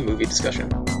for the movie discussion.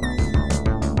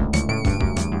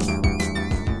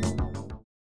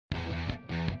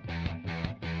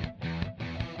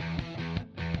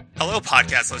 Hello,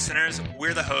 podcast listeners.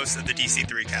 We're the hosts of the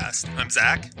DC3 Cast. I'm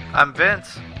Zach. I'm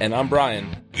Vince. And I'm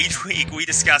Brian. Each week, we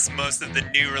discuss most of the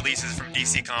new releases from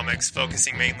DC Comics,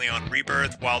 focusing mainly on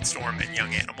Rebirth, Wildstorm, and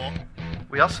Young Animal.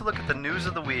 We also look at the news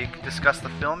of the week, discuss the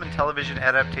film and television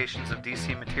adaptations of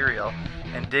DC material,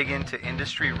 and dig into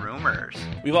industry rumors.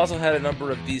 We've also had a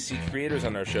number of DC creators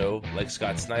on our show, like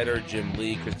Scott Snyder, Jim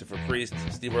Lee, Christopher Priest,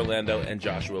 Steve Orlando, and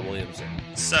Joshua Williamson.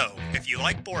 So, if you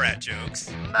like Borat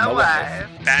jokes, my wife,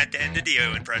 Bad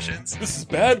Endidio impressions, this is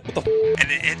bad? What the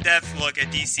and an in-depth look at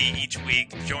DC each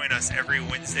week, join us every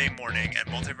Wednesday morning at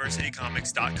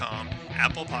multiversitycomics.com,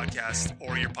 Apple Podcasts,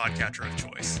 or your podcatcher of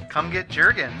choice. Come get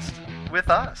Jurgens with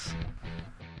us.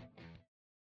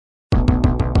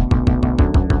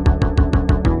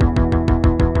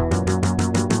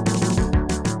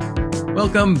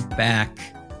 Welcome back.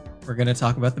 We're going to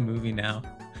talk about the movie now.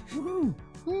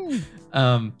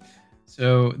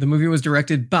 So the movie was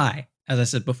directed by, as I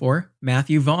said before,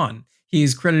 Matthew Vaughn.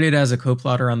 He's credited as a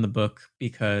co-plotter on the book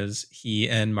because he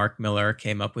and Mark Millar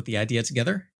came up with the idea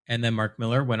together. And then Mark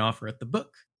Millar went off, wrote the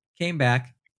book, came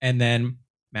back, and then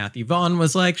Matthew Vaughn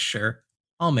was like, sure,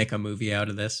 I'll make a movie out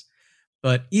of this.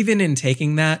 But even in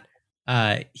taking that,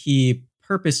 he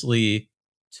purposely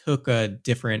took a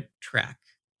different track.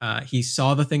 He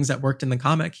saw the things that worked in the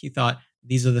comic. He thought,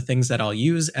 these are the things that I'll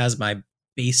use as my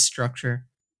base structure.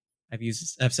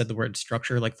 I've said the word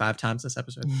structure like 5 times this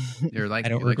episode. I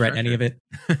don't regret any of it.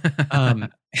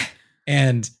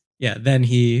 And yeah, then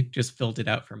he just filled it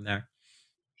out from there.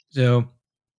 So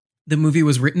the movie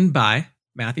was written by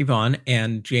Matthew Vaughn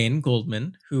and Jane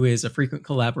Goldman, who is a frequent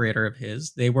collaborator of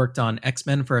his. They worked on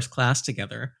X-Men First Class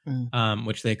together,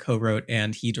 which they co-wrote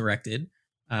and he directed.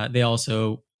 They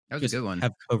also that was a good one.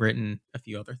 Have co-written a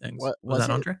few other things. Was that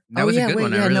Andre? That was a good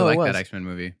one. I really liked that X-Men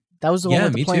movie. That was the one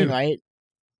with the plane, too. right?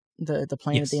 The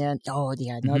plane at the end. Oh,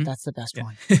 yeah. No, that's the best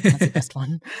one. That's the best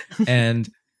one. And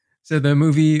so the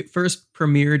movie first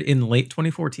premiered in late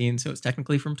 2014, so it's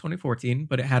technically from 2014,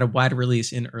 but it had a wide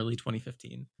release in early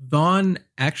 2015. Vaughn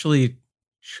actually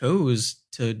chose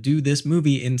to do this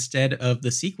movie instead of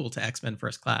the sequel to X-Men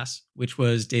First Class, which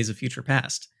was Days of Future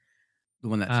Past. The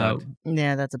one that sucked.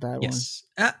 Yeah, that's a bad one. Yes.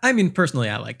 I mean, personally,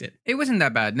 I liked it. It wasn't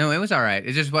that bad. No, it was all right.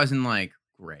 It just wasn't like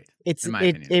great.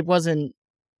 It wasn't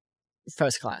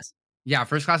First Class. Yeah,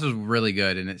 First Class was really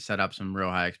good, and it set up some real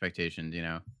high expectations,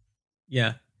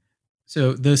 Yeah.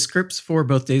 So the scripts for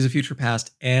both Days of Future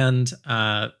Past and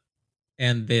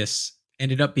this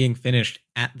ended up being finished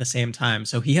at the same time.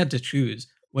 So he had to choose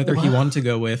whether he wanted to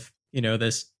go with,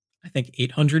 this, I think,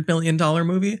 $800 million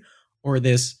movie or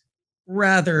this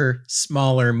rather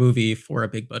smaller movie for a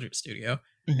big budget studio.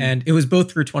 Mm-hmm. And it was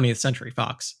both through 20th Century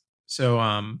Fox. So,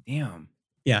 damn.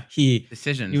 Yeah, he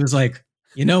decisions. He was like,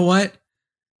 you know what?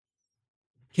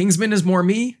 Kingsman is more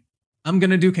me. I'm going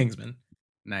to do Kingsman.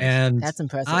 Nice. And that's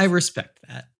impressive. I respect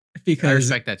that because I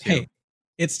respect that too. Hey,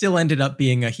 it still ended up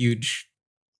being a huge,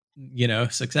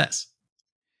 success.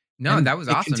 No, and that was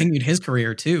it awesome. Continued his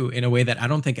career too in a way that I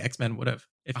don't think X-Men would have.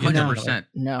 100%.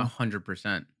 No,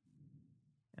 100%.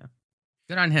 Yeah,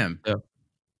 good on him. So,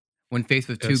 when faced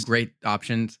with two great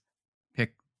options,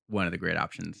 pick one of the great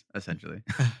options. Essentially,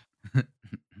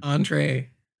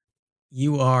 Andre,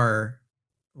 you are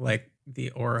like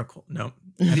the Oracle. No,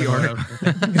 the Oracle.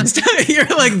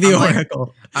 You're like the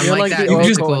Oracle. You're like that the Oracle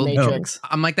mystical Matrix.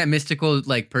 I'm like that mystical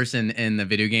person in the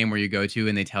video game where you go to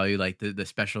and they tell you like the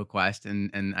special quest,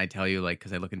 and I tell you like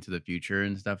because I look into the future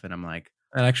and stuff, and I'm like,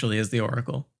 that actually is the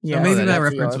Oracle. Yeah, so maybe that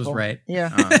reference was right.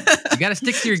 Yeah, you got to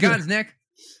stick to your guns, Nick.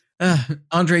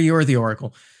 Andre, you're the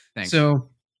Oracle. Thanks. So,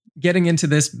 getting into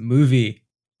this movie,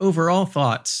 overall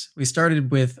thoughts. We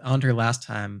started with Andre last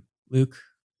time. Luke,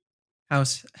 how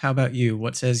about you?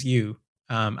 What says you?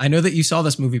 I know that you saw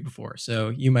this movie before, so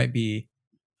you might be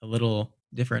a little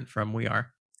different from we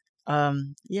are.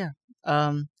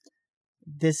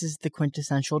 This is the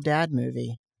quintessential dad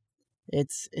movie.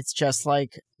 It's just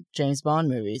like James Bond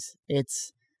movies.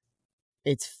 It's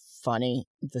funny.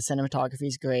 The cinematography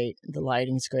is great. The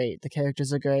lighting's great. The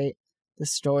characters are great. The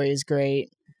story is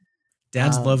great.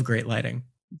 Dads love great lighting.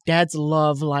 Dads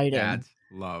love lighting. Dads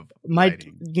love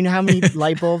lighting. You know how many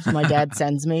light bulbs my dad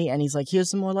sends me, and he's like, "Here's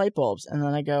some more light bulbs," and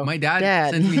then I go, "My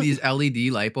dad sends me these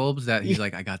LED light bulbs that he's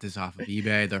like, I got this off of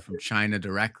eBay. They're from China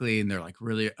directly, and they're like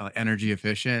really energy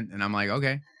efficient." And I'm like,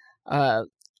 "Okay."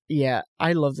 Yeah,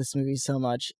 I love this movie so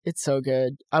much. It's so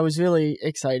good. I was really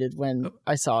excited when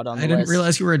I saw it on the list. I didn't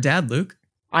realize you were a dad, Luke.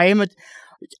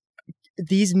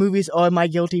 These movies are my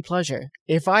guilty pleasure.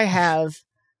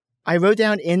 I wrote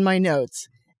down in my notes,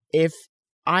 if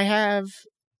I have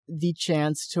the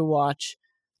chance to watch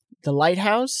The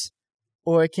Lighthouse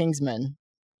or Kingsman,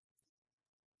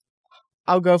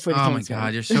 I'll go for the Kingsman. Oh my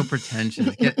God, you're so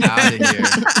pretentious. Get out of here.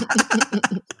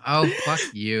 Oh, fuck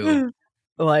you.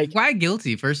 Like, why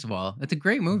guilty, first of all? It's a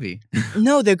great movie.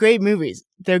 No, they're great movies.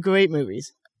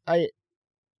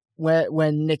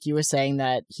 When Nick, you were saying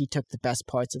that he took the best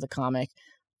parts of the comic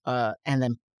and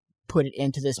then put it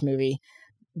into this movie,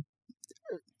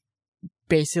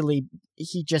 basically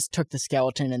he just took the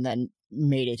skeleton and then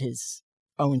made it his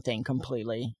own thing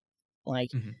completely. Like,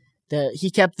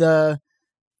 he kept the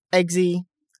Eggsy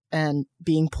and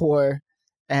being poor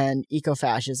and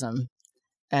ecofascism,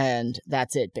 and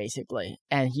that's it basically.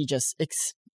 And he just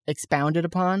expounded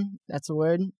upon, that's a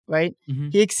word, right? Mm-hmm.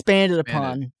 He expanded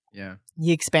upon. Yeah.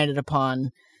 He expanded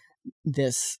upon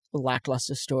this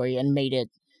lackluster story and made it,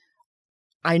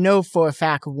 I know for a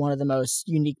fact, one of the most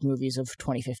unique movies of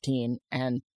 2015,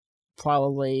 and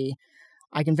probably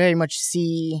I can very much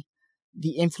see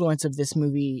the influence of this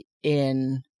movie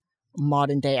in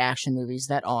modern day action movies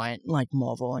that aren't like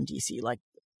Marvel and DC, like,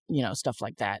 stuff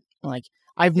like that. Like,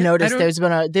 I've noticed there's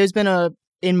been a,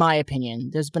 in my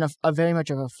opinion, there's been a very much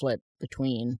of a flip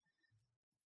between,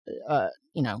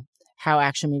 how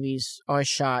action movies are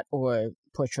shot or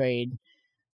portrayed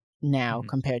now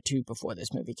compared to before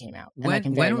this movie came out. When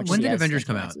did Avengers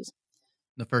come out?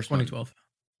 The first 2012.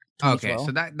 One? Okay,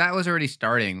 so that was already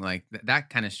starting. Like that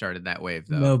kind of started that wave,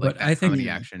 though. No, like but that I think comedy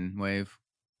action wave.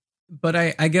 But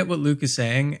I get what Luke is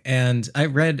saying, and I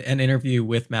read an interview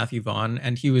with Matthew Vaughn,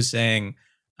 and he was saying,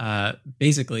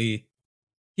 basically,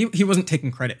 he wasn't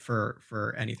taking credit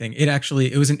for anything.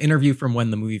 It was an interview from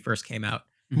when the movie first came out,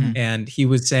 and he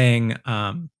was saying,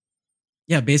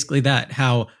 basically that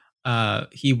how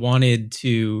he wanted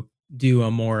to do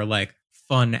a more like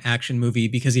fun action movie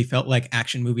because he felt like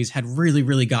action movies had really,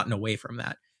 really gotten away from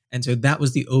that. And so that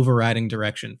was the overriding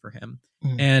direction for him.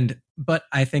 But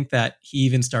I think that he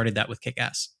even started that with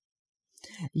Kick-Ass.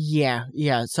 Yeah.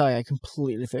 Sorry, I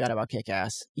completely forgot about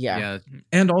Kick-Ass. Yeah.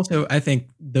 And also, I think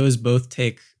those both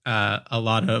take a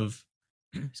lot of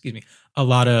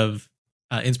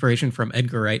inspiration from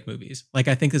Edgar Wright movies. Like,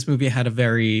 I think this movie had a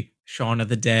very Shaun of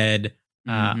the Dead,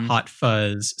 Hot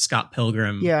Fuzz, Scott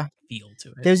Pilgrim feel to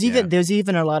it. There's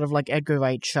even a lot of like Edgar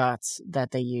Wright shots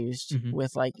that they used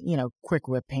with like, quick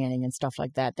whip panning and stuff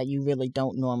like that you really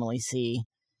don't normally see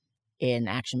in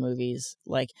action movies.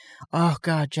 Like, oh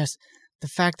god, just the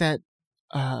fact that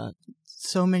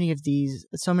so many of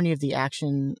the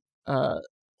action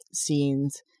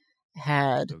scenes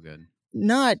had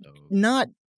not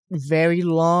very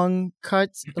long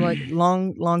cuts, like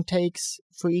long takes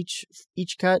for each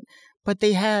cut, but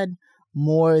they had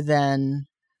more than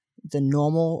the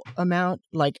normal amount.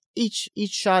 Like each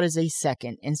shot is a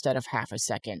second instead of half a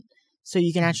second, so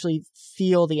you can actually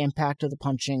feel the impact of the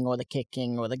punching or the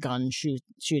kicking or the gun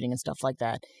shooting and stuff like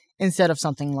that, instead of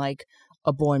something like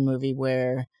a Bourne movie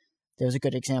where there's a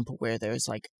good example where there's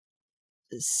like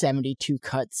 72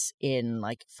 cuts in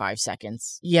like 5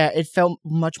 seconds. Yeah, it felt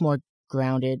much more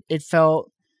grounded. It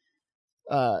felt,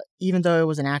 even though it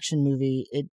was an action movie,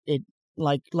 it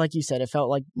like you said, it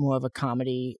felt like more of a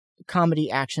comedy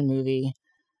action movie,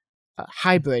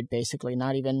 hybrid, basically.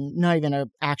 Not even a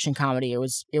action comedy. It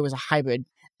was a hybrid.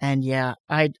 And yeah,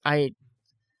 I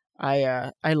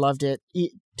loved it,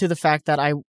 to the fact that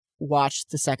I watched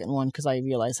the second one because I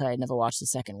realized I had never watched the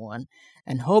second one,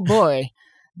 and oh boy,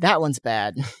 that one's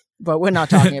bad. But we're not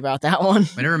talking about that one.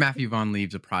 Whenever Matthew Vaughn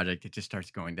leaves a project, it just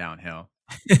starts going downhill.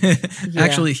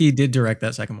 Actually, he did direct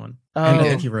that second one. And I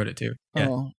think he wrote it too.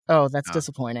 Yeah. Oh, that's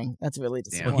disappointing. That's really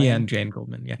disappointing. Well, he and Jane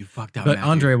Goldman. Yeah, you fucked up. But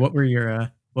Matthew. Andre, what were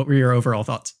your overall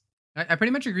thoughts? I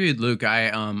pretty much agree with Luke.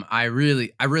 I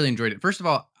really enjoyed it. First of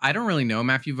all, I don't really know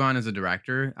Matthew Vaughn as a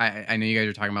director. I know you guys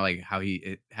are talking about like how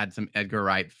it had some Edgar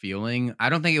Wright feeling. I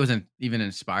don't think it was even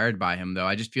inspired by him though.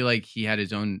 I just feel like he had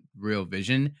his own real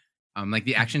vision. Like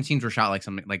the action scenes were shot like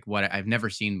something like what I've never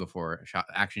seen before.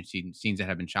 Action scenes that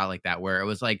have been shot like that, where it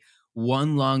was like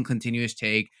one long continuous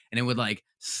take, and it would like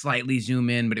slightly zoom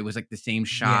in, but it was like the same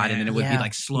shot, and then it would be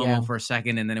like slow-mo for a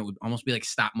second, and then it would almost be like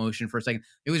stop motion for a second.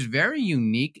 It was very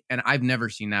unique, and I've never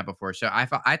seen that before. So I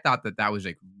thought that was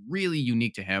like really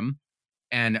unique to him,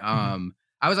 and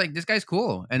I was like, this guy's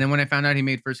cool. And then when I found out he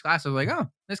made First Class, I was like, oh,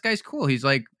 this guy's cool. He's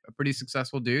like a pretty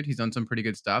successful dude. He's done some pretty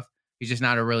good stuff. He's just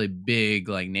not a really big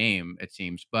like name, it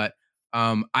seems. But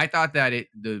I thought that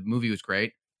the movie was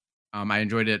great. I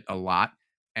enjoyed it a lot.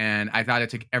 And I thought it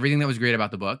took everything that was great about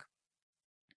the book,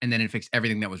 and then it fixed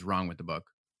everything that was wrong with the book.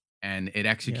 And it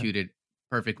executed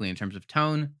perfectly in terms of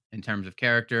tone, in terms of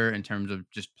character, in terms of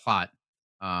just plot.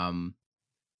 I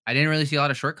didn't really see a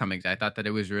lot of shortcomings. I thought that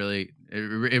it was really,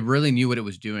 it really knew what it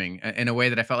was doing in a way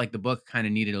that I felt like the book kind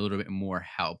of needed a little bit more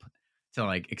help to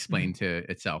like explain to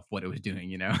itself what it was doing,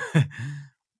 you know?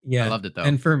 Yeah. I loved it though.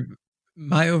 And for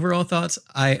my overall thoughts,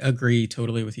 I agree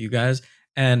totally with you guys.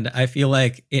 And I feel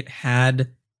like it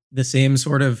had the same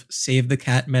sort of save the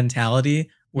cat mentality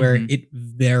where it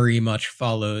very much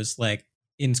follows like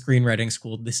in screenwriting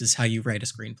school, this is how you write a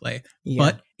screenplay.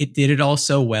 But it did it all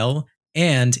so well.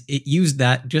 And it used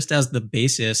that just as the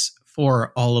basis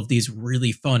for all of these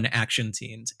really fun action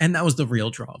scenes. And that was the real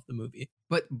draw of the movie.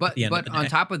 But on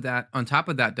top of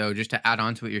that though, just to add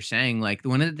on to what you're saying, like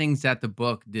one of the things that the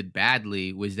book did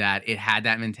badly was that it had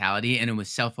that mentality, and it was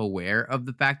self-aware of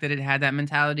the fact that it had that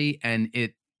mentality, and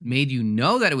it made you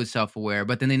know that it was self-aware,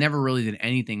 but then they never really did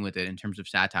anything with it in terms of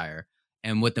satire.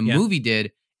 And what the movie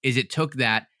did is it took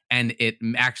that and it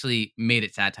actually made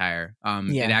it satire.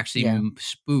 It actually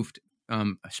spoofed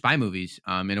spy movies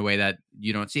in a way that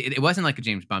you don't see. It wasn't like a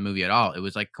James Bond movie at all. It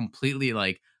was like completely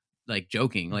like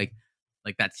joking. Like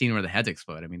like that scene where the heads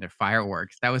explode. I mean, they're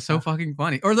fireworks. That was so fucking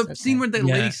funny. Or the scene where the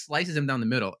lady slices him down the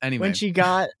middle. Anyway, when she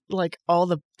got like all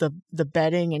the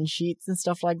bedding and sheets and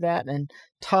stuff like that, and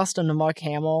tossed them to Mark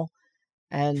Hamill,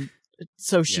 and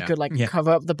so she could like cover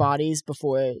up the bodies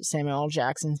before Samuel L.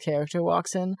 Jackson's character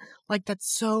walks in. Like,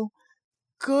 that's so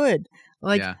good.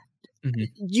 Like,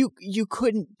 you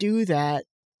couldn't do that.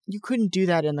 You couldn't do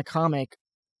that in the comic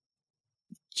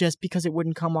just because it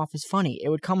wouldn't come off as funny. It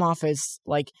would come off as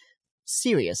like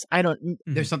serious.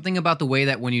 There's something about the way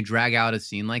that when you drag out a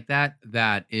scene like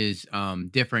that is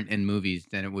different in movies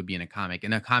than it would be in a comic.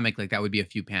 In a comic, like, that would be a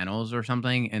few panels or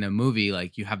something. In a movie,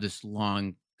 like, you have this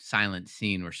long silent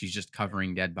scene where she's just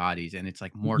covering dead bodies, and it's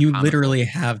like more you comical. Literally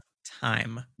have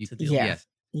time to deal with.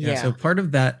 Yeah. So part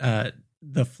of that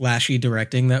the flashy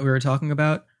directing that we were talking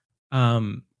about,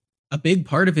 a big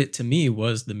part of it to me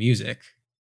was the music.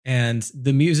 And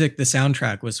the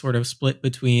soundtrack was sort of split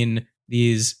between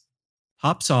these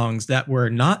pop songs that were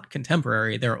not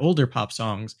contemporary, they're older pop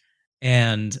songs,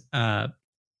 and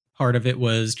part of it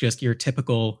was just your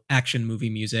typical action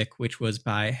movie music, which was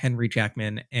by Henry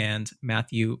Jackman and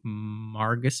Matthew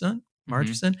Margeson.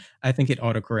 I think it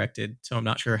autocorrected, so I'm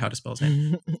not sure how to spell his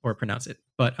name or pronounce it.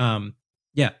 But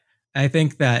I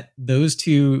think that those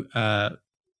two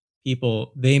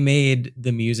people, they made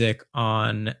the music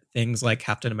on things like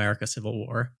Captain America Civil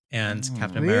War and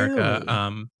Captain America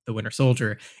The Winter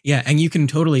Soldier. Yeah, and you can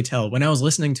totally tell. When I was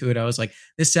listening to it, I was like,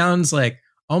 this sounds like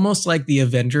almost like the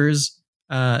Avengers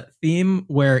theme,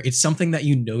 where it's something that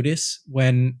you notice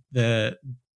when the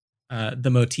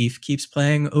motif keeps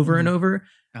playing over and over.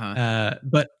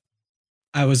 But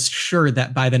I was sure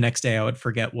that by the next day I would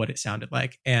forget what it sounded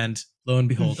like, and lo and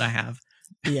behold, I have.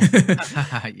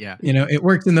 Yeah. You know, it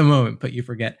worked in the moment, but you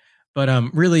forget. But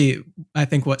really, I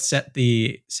think what set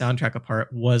the soundtrack apart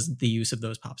was the use of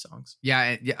those pop songs.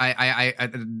 Yeah,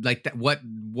 I like that. What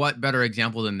better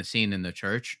example than the scene in the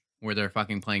church where they're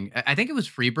fucking playing? I think it was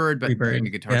Freebird, but during the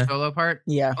guitar solo part.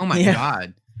 Yeah. Oh my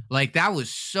god. Like, that was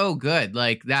so good.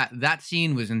 Like, that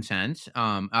scene was intense.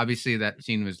 Obviously that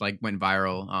scene was like went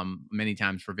viral many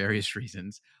times for various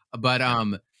reasons. But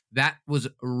that was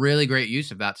a really great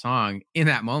use of that song in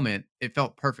that moment. It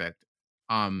felt perfect.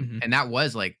 And that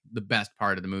was like the best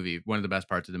part of the movie. One of the best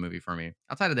parts of the movie for me,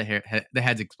 outside of the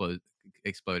heads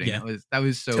exploding. Yeah. That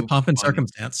was so to pomp and funny.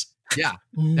 circumstance. Yeah,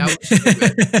 that was so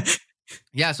good.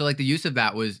 Yeah, so like the use of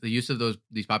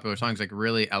these popular songs like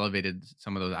really elevated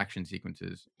some of those action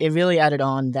sequences. It really added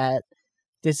on that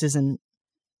this isn't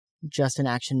just an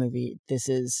action movie. This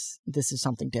is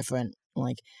something different.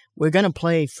 Like, we're gonna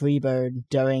play Freebird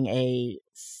during a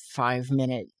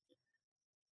 5-minute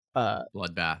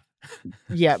bloodbath.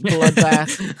 Yeah,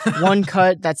 bloodbath. One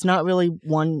cut. That's not really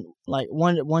one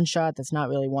shot. That's not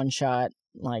really one shot.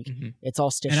 Like, it's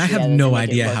all stitched. And I have no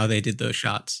idea how they did those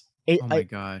shots. Oh my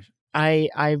gosh.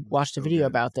 I watched a video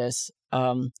about this.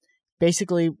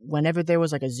 Basically, whenever there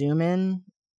was like a zoom in,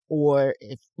 or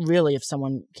if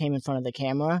someone came in front of the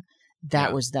camera,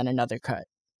 that was then another cut,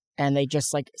 and they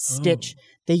just like stitch.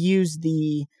 They use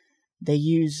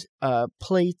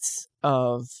plates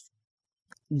of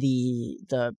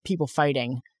the people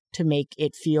fighting to make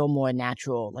it feel more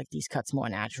natural, like these cuts more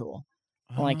natural.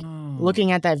 Like,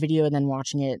 looking at that video and then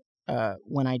watching it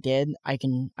when I did, I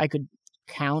could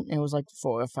count. It was like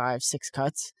 4 or 5, 6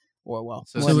 cuts, or more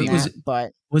than that.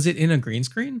 But was it in a green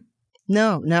screen?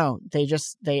 No.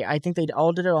 I think they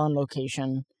all did it on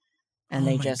location, and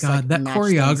they just like that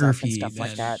choreography and stuff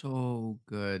like that. So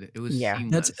good. It was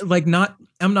seamless. That's like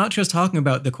I'm not just talking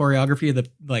about the choreography of the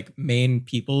like main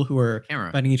people who are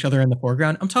fighting each other in the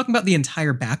foreground. I'm talking about the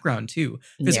entire background too,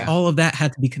 because all of that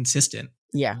had to be consistent.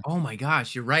 Yeah. Oh my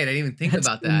gosh, you're right. I didn't even think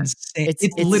about that. It's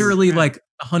literally like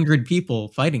 100 people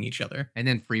fighting each other. And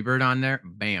then Freebird on there,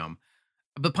 bam.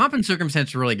 But Pomp and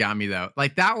Circumstance really got me though.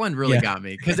 Like, that one really got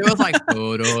me, because it was like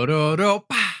do do do do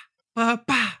pa pa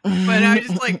pa. But I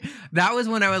just like, that was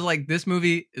when I was like, this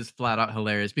movie is flat out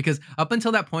hilarious, because up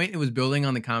until that point it was building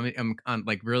on the comedy on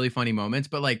like really funny moments,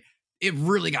 but like it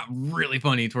really got really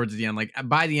funny towards the end. Like,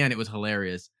 by the end it was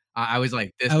hilarious. I was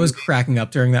like, I was cracking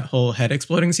up during that whole head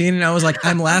exploding scene, and I was like,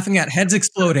 I'm laughing at heads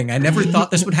exploding. I never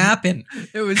thought this would happen.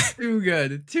 It was too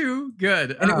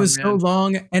good. And it was so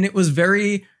long, and it was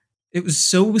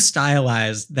so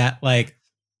stylized that like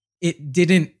it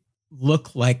didn't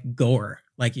look like gore,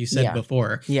 like you said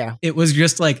before. Yeah. It was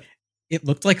just like, it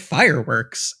looked like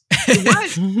fireworks.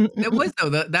 It was though.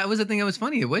 That was the thing that was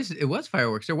funny. It was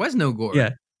fireworks. There was no gore.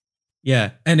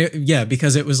 Yeah. And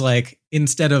because it was like,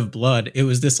 instead of blood, it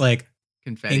was this like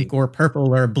confetti, pink or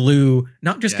purple or blue,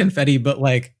 not just confetti, but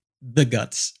like the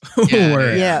guts Yeah,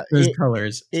 were yeah. those It-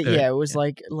 colors. So, it was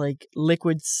like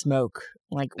liquid smoke.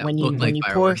 Like That when looked like you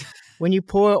fireworks. when you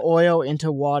pour oil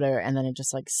into water and then it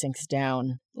just like sinks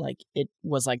down. Like it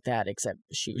was like that, except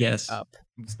shooting Yes. up.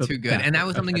 It's But too good. And that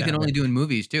was something you upside can down, only yeah. do in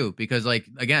movies too, because like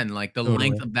again, like the Totally.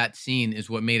 length of that scene is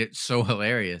what made it so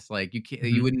hilarious. Like you can't,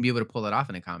 Mhm. you wouldn't be able to pull that off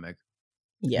in a comic.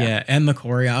 Yeah. And the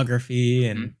choreography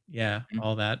and Mhm.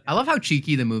 all that. I love how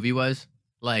cheeky the movie was.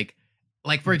 Like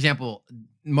for example,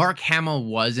 Mark Hamill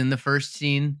was in the first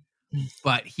scene,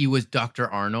 but he was Dr.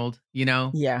 Arnold, you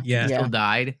know? Yeah. Yeah. Still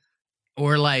died.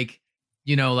 Or like,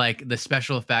 you know, like the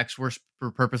special effects were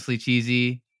purposely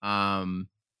cheesy.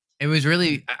 It was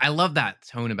really, I love that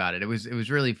tone about it. It was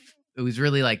really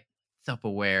like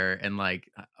self-aware and like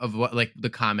of what, like the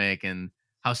comic and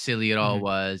how silly it all Mhm.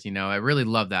 was, you know? I really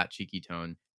love that cheeky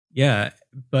tone. Yeah,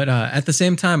 but at the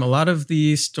same time, a lot of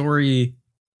the story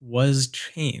was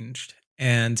changed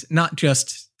and not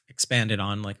just expanded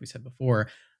on, like we said before.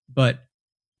 But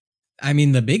I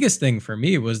mean, the biggest thing for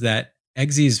me was that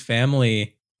Eggsy's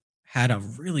family had a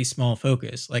really small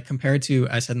focus, like compared to,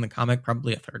 I said in the comic,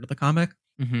 probably a third of the comic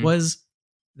Mhm. was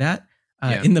that.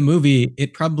 Yeah. In the movie,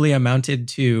 it probably amounted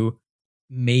to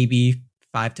maybe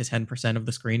 5 to 10% of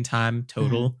the screen time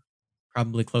total,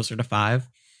 probably closer to 5.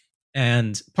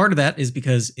 And part of that is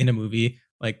because in a movie,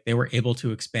 like they were able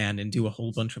to expand and do a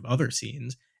whole bunch of other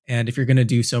scenes. And if you're going to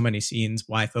do so many scenes,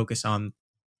 why focus on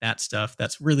that stuff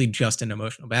that's really just an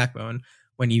emotional backbone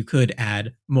when you could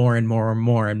add more and more and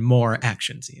more and more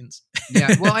action scenes?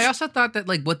 Yeah. Well, I also thought that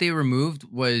like what they removed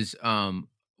was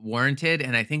warranted,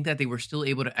 and I think that they were still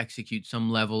able to execute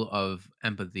some level of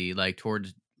empathy, like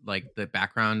towards like the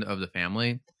background of the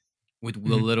family with the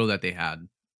Mhm. little that they had.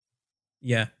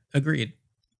 Yeah, agreed.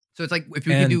 So it's like if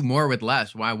we could do more with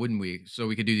less, why wouldn't we? So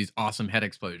we could do these awesome head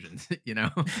explosions, you know?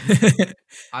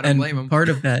 I don't blame them. Part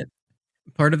of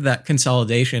that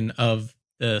consolidation of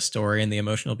the story and the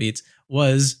emotional beats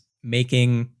was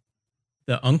making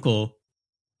the uncle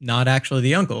not actually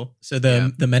the uncle. So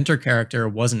the mentor character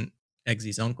wasn't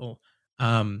Eggsy's uncle.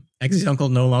 Eggsy's uncle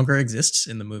no longer exists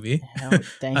in the movie. Hell,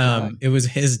 thank God. It was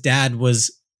his dad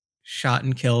was shot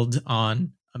and killed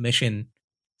on a mission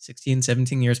 16,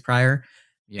 17 years prior.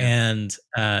 Yeah. And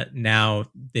now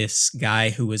this guy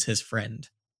who was his friend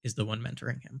is the one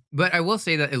mentoring him. But I will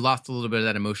say that it lost a little bit of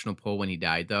that emotional pull when he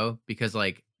died, though, because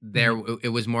like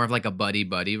it was more of like a buddy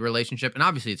relationship, and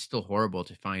obviously it's still horrible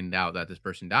to find out that this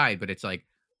person died. But it's like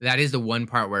that is the one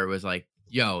part where it was like,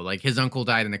 yo, like his uncle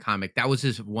died in the comic. That was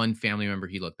his one family member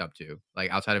he looked up to,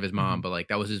 like outside of his mom. But like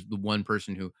that was the one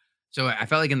person who. So I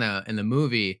felt like in the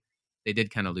movie they did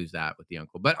kind of lose that with the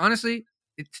uncle. But honestly,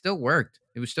 it still worked.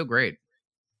 It was still great.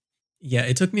 Yeah,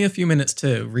 it took me a few minutes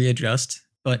to readjust,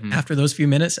 but after those few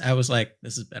minutes, I was like,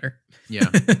 "This is better." Yeah,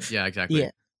 yeah, exactly.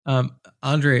 Yeah.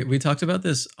 Andre, we talked about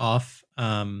this off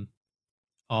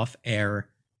air,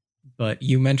 but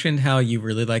you mentioned how you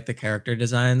really liked the character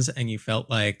designs, and you felt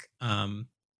like in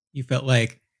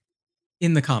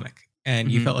the comic,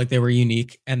 and you felt like they were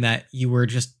unique, and that you were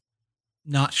just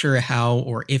not sure how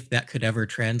or if that could ever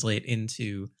translate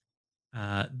into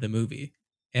the movie.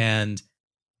 And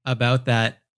about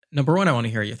that, number one, I want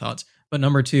to hear your thoughts. But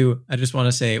number two, I just want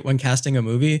to say, when casting a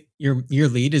movie, your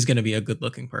lead is going to be a good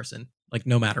looking person, like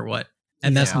no matter what.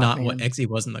 And that's not what Eggsy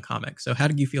was in the comic. So how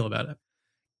did you feel about it?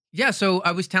 Yeah, so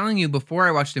I was telling you before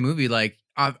I watched the movie, like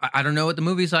I don't know what the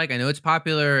movie's like. I know it's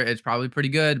popular, it's probably pretty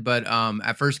good, but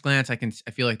at first glance, I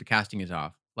feel like the casting is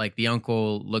off. Like the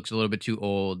uncle looks a little bit too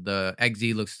old. The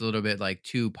Eggsy looks a little bit like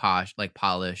too posh, like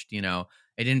polished. You know,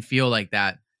 it didn't feel like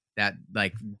that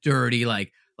like dirty,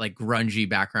 like grungy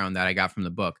background that I got from the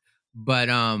book. But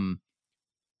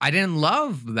I didn't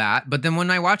love that, but then when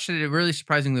I watched it, it really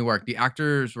surprisingly worked. The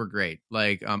actors were great.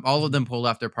 Like all of them pulled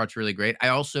off their parts really great. I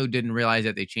also didn't realize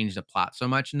that they changed the plot so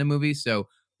much in the movie. So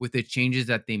with the changes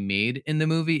that they made in the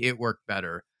movie, it worked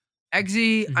better.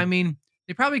 Eggsy, I mean,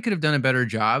 they probably could have done a better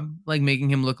job, like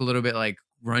making him look a little bit like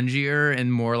grungier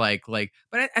and more like,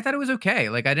 but I thought it was okay.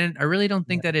 Like I really don't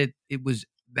think that it was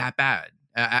that bad.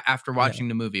 After watching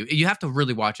the movie, you have to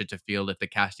really watch it to feel if the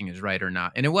casting is right or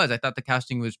not. And it was. I thought the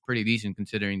casting was pretty decent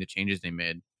considering the changes they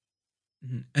made.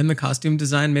 And the costume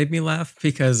design made me laugh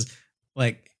because,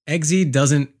 like, Eggsy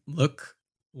doesn't look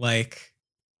like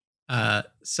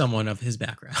someone of his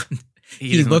background.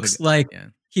 He looks like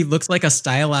a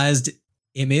stylized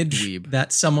image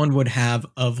that someone would have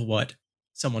of what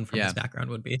someone from his background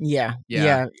would be. Yeah.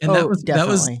 And that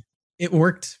was it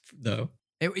worked though.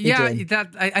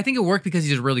 I think it worked because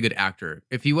he's a really good actor.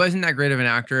 If he wasn't that great of an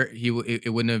actor, it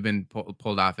wouldn't have been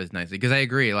pulled off as nicely. Because I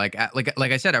agree, like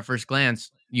I said, at first glance,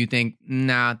 you think,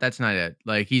 nah, that's not it.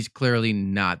 Like he's clearly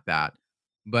not that.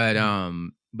 But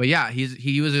yeah,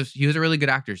 he was a really good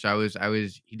actor. So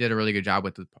he did a really good job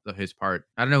with his part.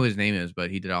 I don't know who his name is,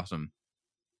 but he did awesome.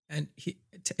 And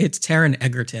it's Taron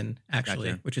Egerton,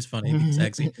 actually, Gotcha. which is funny because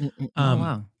Eggsy. Oh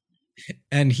wow.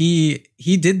 And he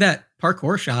did that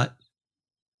parkour shot.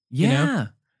 Yeah. You know?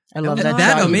 I love that that.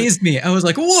 That amazed me. I was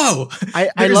like, whoa.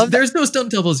 I love there's no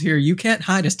stunt doubles here. You can't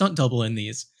hide a stunt double in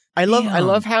these. I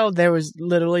love how there was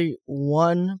literally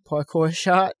one parkour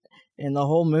shot in the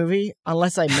whole movie,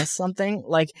 unless I missed something.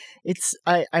 Like,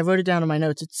 I wrote it down in my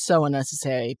notes. It's so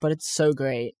unnecessary, but it's so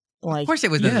great. Like, Of course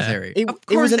it was necessary.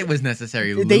 It was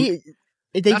necessary. Luke. They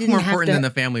That's didn't more have important to, than the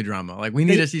family drama. Like, we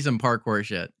need to see some parkour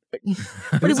shit.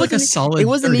 But it was like a solid it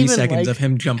wasn't 30 even seconds like, of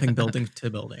him jumping building to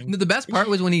building. The best part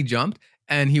was when he jumped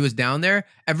and he was down there.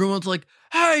 Everyone's like,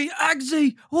 "Hey,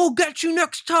 Eggsy, we'll get you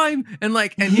next time." And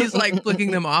he's like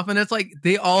flicking them off, and it's like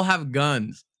they all have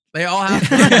guns. They all have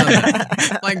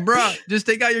guns. Like, bro, just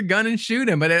take out your gun and shoot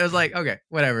him. But it was like, okay,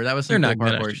 whatever. That was some cool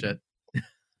parkour shit.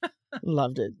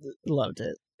 Loved it.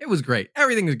 It was great.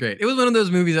 Everything was great. It was one of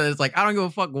those movies that it's like, I don't give a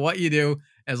fuck what you do.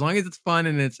 As long as it's fun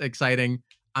and it's exciting,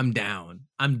 I'm down.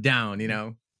 You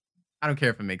know? I don't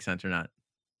care if it makes sense or not.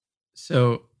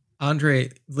 So, Andre,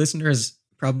 listeners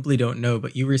probably don't know,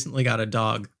 but you recently got a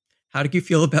dog. How did you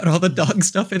feel about all the dog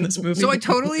stuff in this movie? So I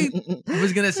totally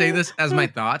was going to say this as my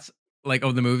thoughts, like,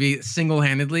 of the movie,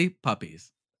 single-handedly,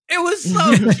 puppies. It was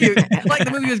so cute. Like,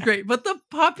 the movie was great, but the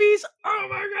puppies, oh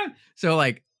my God. So,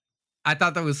 like, I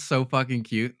thought that was so fucking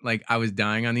cute. Like, I was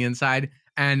dying on the inside.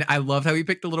 And I loved how he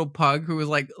picked a little pug who was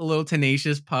like a little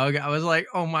tenacious pug. I was like,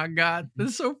 oh my God,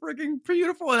 this is so freaking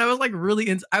beautiful. And I was like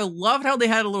I loved how they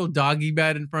had a little doggy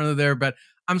bed in front of their bed.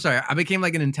 I'm sorry, I became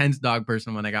like an intense dog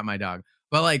person when I got my dog.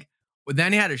 But like,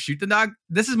 then he had to shoot the dog.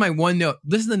 This is my one note.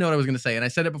 This is the note I was going to say. And I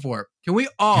said it before. Can we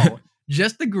all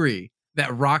just agree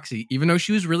that Roxy, even though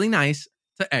she was really nice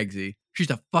to Eggsy, she's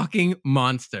a fucking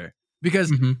monster?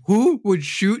 Because who would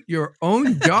shoot your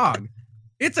own dog?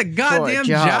 It's a goddamn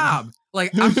job.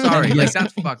 Like, I'm sorry. Like,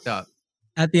 that's fucked up.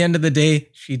 At the end of the day,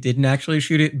 she didn't actually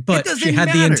shoot it, but she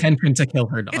had the intention to kill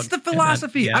her dog. It's the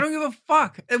philosophy. I don't give a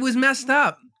fuck. It was messed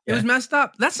up. It was messed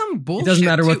up. That's some bullshit. It doesn't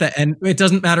matter what the end. It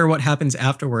doesn't matter what happens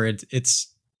afterwards. It's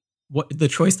what the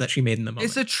choice that she made in the moment.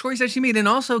 It's a choice that she made. And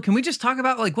also, can we just talk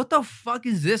about, like, what the fuck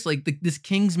is this? Like, this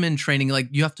Kingsman training. Like,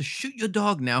 you have to shoot your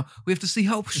dog now. We have to see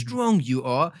how strong you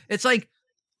are. It's like,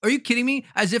 are you kidding me?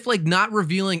 As if, like, not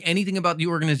revealing anything about the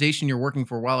organization you're working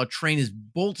for while a train is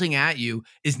bolting at you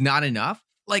is not enough.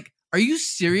 Like, are you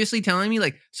seriously telling me?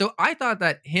 Like, so I thought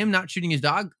that him not shooting his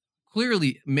dog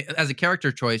clearly, as a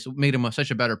character choice, made him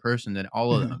such a better person than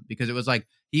all of them, because it was like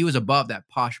he was above that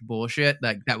posh bullshit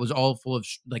that was all full of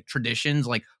like traditions.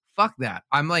 Like, fuck that.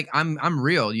 I'm like, I'm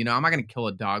real. You know, I'm not gonna kill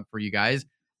a dog for you guys.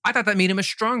 I thought that made him a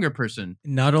stronger person.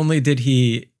 Not only did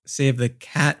he save the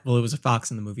cat, well, it was a fox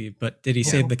in the movie, but did he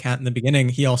save the cat in the beginning?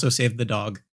 He also saved the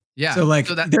dog. Yeah. So, like,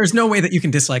 there's no way that you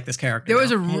can dislike this character. There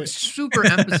was a super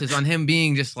emphasis on him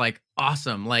being just like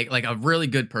awesome, like a really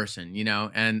good person, you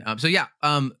know? And so, yeah,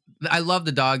 I love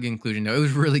the dog inclusion though. It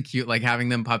was really cute, like having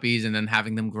them puppies and then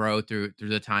having them grow through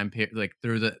the time period, like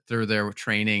through their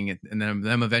training, and then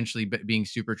them eventually being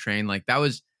super trained. Like, that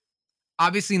was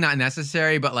obviously not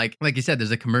necessary, but like you said,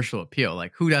 there's a commercial appeal.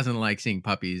 Like, who doesn't like seeing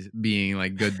puppies being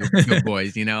like good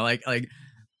boys, you know? Like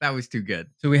that was too good.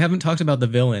 So we haven't talked about the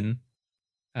villain.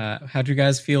 How'd you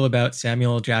guys feel about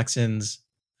Samuel Jackson's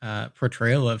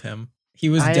portrayal of him? He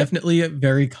was definitely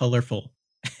very colorful.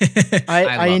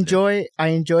 I enjoy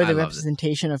the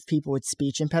representation of people with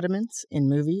speech impediments in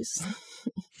movies.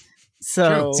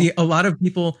 So, see, a lot of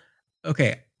people.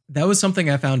 Okay, that was something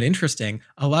I found interesting.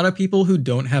 A lot of people who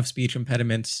don't have speech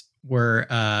impediments were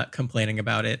complaining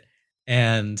about it,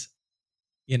 and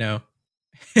you know,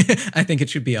 I think it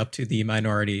should be up to the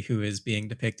minority who is being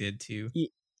depicted to.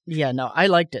 Yeah, no, I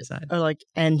liked it.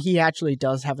 And he actually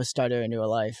does have a stutter in real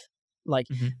life. Like,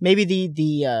 maybe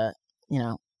the you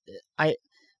know,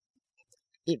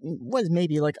 it was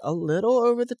maybe like a little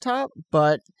over the top,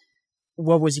 but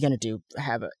what was he gonna do?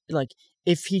 Have it like,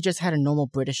 if he just had a normal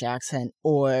British accent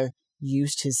or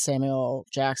used his Samuel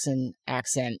Jackson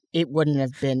accent, it wouldn't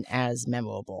have been as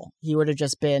memorable. He would have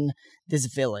just been this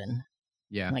villain.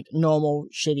 Yeah, like normal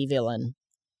shitty villain.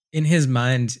 In his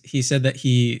mind, he said that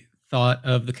he thought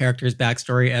of the character's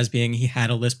backstory as being he had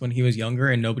a lisp when he was younger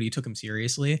and nobody took him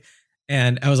seriously.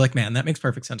 And I was like, man, that makes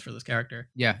perfect sense for this character.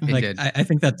 Yeah, it like, did. I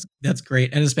think that's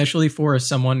great. And especially for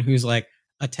someone who's like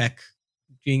a tech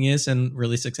genius and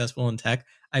really successful in tech,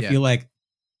 I feel like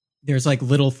there's like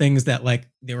little things that like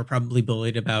they were probably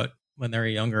bullied about when they were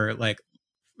younger. Like,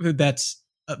 that's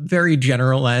a very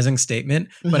generalizing statement,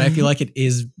 but I feel like it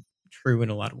is true in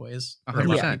a lot of ways for a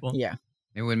lot of people. Yeah.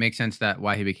 It would make sense that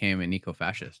why he became an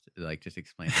eco-fascist. Like, just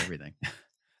explains everything.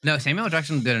 No, Samuel L.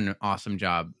 Jackson did an awesome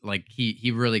job. Like,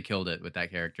 he really killed it with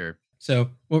that character.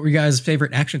 So, what were you guys'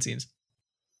 favorite action scenes?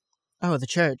 Oh, the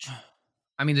church.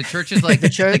 I mean, the church is like The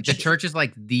church? Like, the church is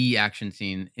like the action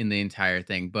scene in the entire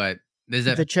thing. But does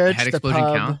that The church, head the explosion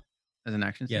pub. count as an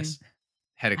action scene? Yes.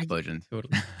 Head explosion.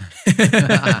 Totally.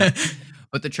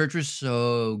 But the church was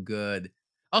so good.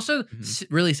 Also,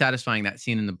 really satisfying, that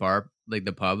scene in the bar, like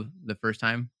the pub, the first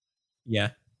time.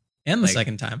 Yeah. And the Like,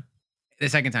 second time. The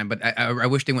second time, but I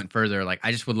wish they went further. Like,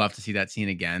 I just would love to see that scene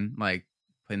again, like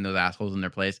putting those assholes in their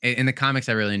place. In the comics,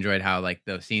 I really enjoyed how, like,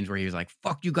 those scenes where he was like,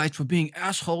 "Fuck you guys for being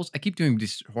assholes." I keep doing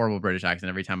this horrible British accent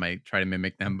every time I try to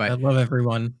mimic them, but I love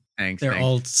everyone. thanks. They're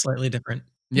all slightly different.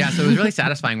 Yeah, so it was really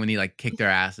satisfying when he like kicked their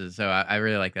asses. So I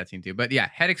really like that scene too. But yeah,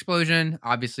 head explosion.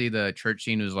 Obviously, the church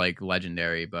scene was like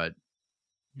legendary. But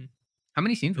how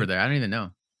many scenes were there? I don't even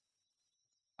know.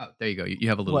 Oh, there you go. You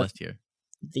have a little list here.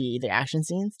 The action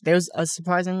scenes. There's a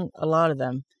surprising a lot of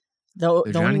them. The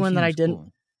only one that I didn't.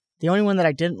 Cool. The only one that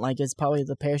I didn't like is probably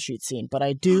the parachute scene. But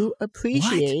I do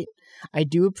appreciate. I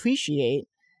do appreciate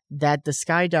that the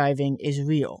skydiving is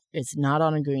real. It's not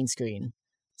on a green screen.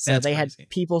 So That's they had crazy.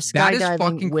 people skydiving. That is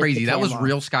fucking with crazy. the That was camera.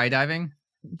 real skydiving.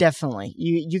 Definitely,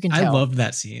 you can tell. I loved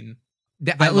that scene.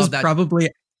 I That was love that. probably,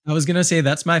 I was going to say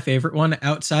that's my favorite one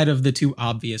outside of the two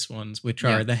obvious ones, which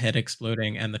are the head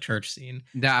exploding and the church scene.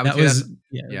 That was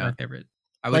my favorite.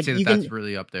 I would Like, say you that's can-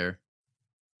 really up there.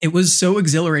 It was so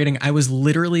exhilarating. I was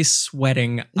literally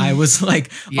sweating. I was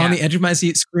like Yeah. on the edge of my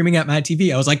seat screaming at my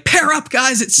TV. I was like, pair up,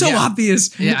 guys. It's so Yeah.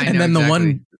 obvious. Yeah, I and know, then the exactly.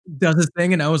 one does his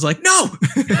thing and I was like, no.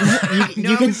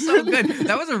 No, it was so good.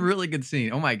 That was a really good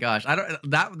scene. Oh my gosh. I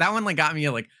don't that one like got me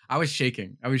like I was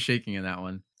shaking. I was shaking in that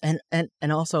one.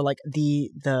 And also like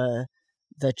the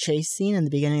chase scene in the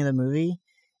beginning of the movie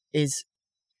is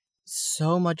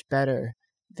so much better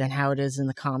than how it is in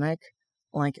the comic.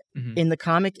 Like in the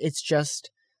comic, it's just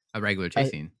A regular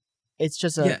chase scene. it's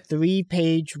just a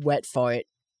 3-page wet fart.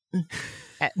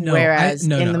 No, Whereas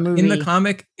no, in the movie, in the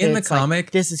comic, it's like,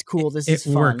 this is cool. This is it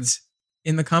fun. worked.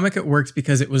 In the comic, it worked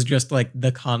because it was just like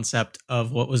the concept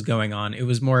of what was going on. It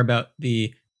was more about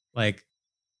the like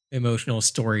emotional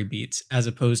story beats as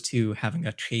opposed to having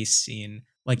a chase scene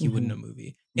like you would in a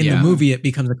movie. In the movie, it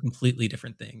becomes a completely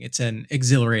different thing. It's an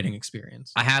exhilarating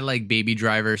experience. I had like Baby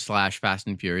Driver / Fast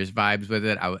and Furious vibes with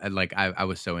it. I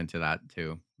was so into that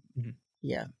too.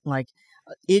 Yeah, like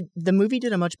the movie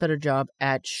did a much better job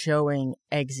at showing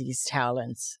Eggsy's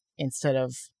talents instead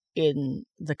of in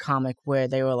the comic where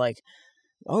they were like,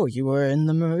 "Oh, you were in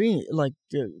the Marine, like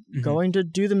going to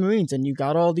do the Marines, and you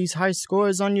got all these high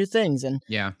scores on your things, and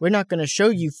we're not going to show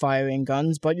you firing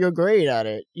guns, but you're great at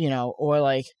it," you know, or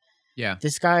like,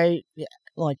 this guy,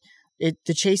 like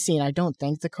the chase scene. I don't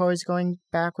think the car is going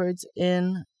backwards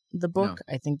in the book.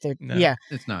 No. I think they're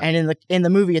it's not. and in the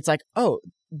movie, it's like, oh,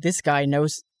 this guy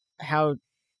knows how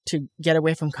to get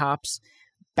away from cops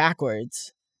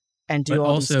backwards and do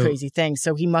all these crazy things.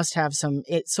 So he must have some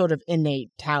sort of innate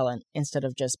talent instead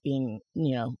of just being,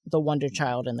 you know, the wonder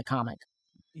child in the comic.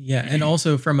 Yeah, and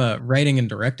also from a writing and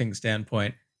directing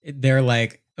standpoint, they're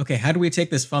like, okay, how do we take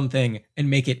this fun thing and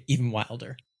make it even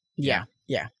wilder? Yeah.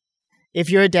 If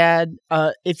you're a dad,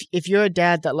 if you're a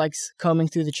dad that likes combing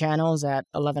through the channels at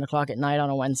 11 o'clock at night on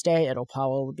a Wednesday, it'll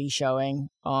probably be showing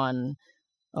on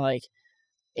like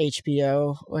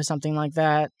HBO or something like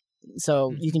that.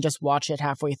 So you can just watch it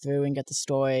halfway through and get the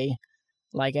story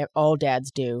like all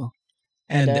dads do.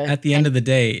 And at the end of the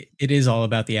day, it is all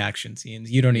about the action scenes.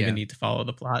 You don't even need to follow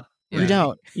the plot. You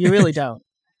don't. You really don't.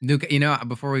 Luke, you know,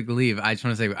 before we leave, I just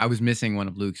want to say I was missing one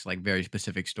of Luke's like very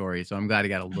specific stories, so I'm glad I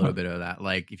got a little bit of that.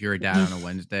 Like, if you're a dad on a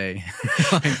Wednesday,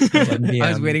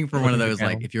 I was waiting for one of those.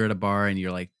 Like, if you're at a bar and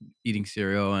you're like eating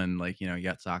cereal and like, you know, you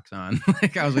got socks on.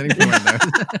 Like, I was waiting for one of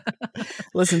those.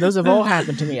 Listen, those have all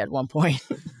happened to me at one point.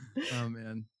 Oh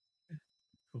man,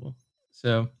 cool.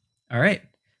 So, all right,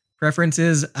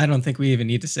 preferences. I don't think we even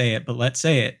need to say it, but let's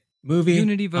say it. Movie.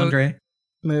 Unity vote. Andre.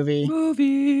 Movie.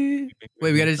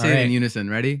 Wait, we got to say it in unison.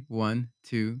 Ready? 1,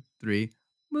 2, 3.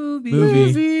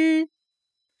 Movie.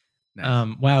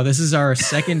 Nice. Wow, this is our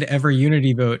second ever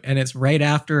Unity vote, and it's right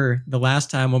after the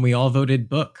last time when we all voted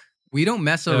book. We don't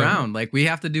mess around. Like, we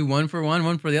have to do one for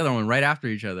the other one right after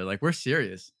each other. Like, we're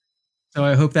serious. So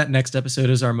I hope that next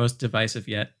episode is our most divisive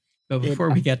yet. But before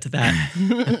we get to that,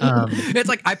 it's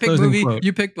like I pick movie,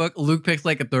 you pick book, Luke picks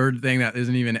like a third thing that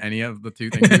isn't even any of the two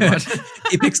things we watch.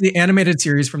 He picks the animated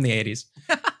series from the 80s.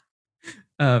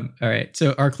 All right,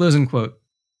 so our closing quote.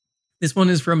 This one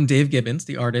is from Dave Gibbons,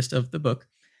 the artist of the book,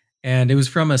 and it was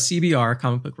from a CBR,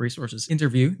 Comic Book Resources,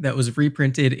 interview that was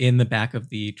reprinted in the back of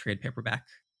the trade paperback.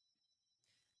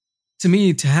 To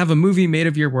me, to have a movie made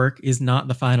of your work is not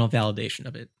the final validation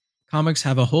of it. Comics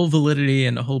have a whole validity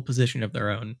and a whole position of their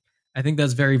own. I think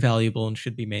that's very valuable and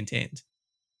should be maintained.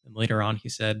 And later on, he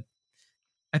said,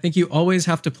 I think you always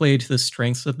have to play to the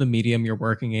strengths of the medium you're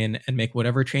working in and make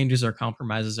whatever changes or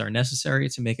compromises are necessary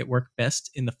to make it work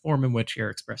best in the form in which you're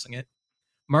expressing it.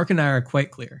 Mark and I are quite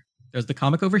clear. There's the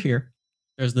comic over here.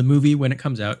 There's the movie when it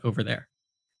comes out over there.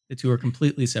 The two are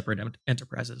completely separate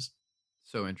enterprises.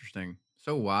 So interesting.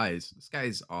 So wise. This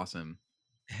guy's awesome.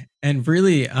 And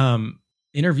really,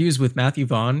 interviews with Matthew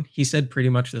Vaughn, he said pretty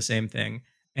much the same thing.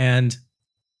 And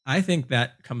I think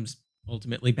that comes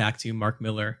ultimately back to Mark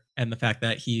Millar and the fact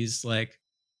that he's like,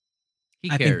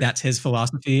 I think that's his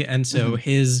philosophy. And so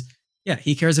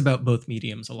he cares about both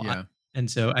mediums a lot. Yeah. And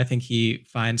so I think he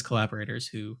finds collaborators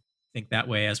who think that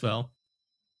way as well.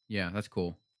 Yeah, that's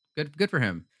cool. Good for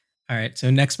him. All right. So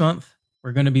next month,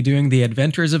 we're going to be doing The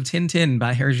Adventures of Tintin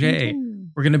by Hergé.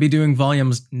 We're going to be doing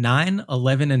volumes 9,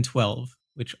 11, and 12,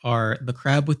 which are The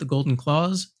Crab with the Golden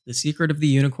Claws, The Secret of the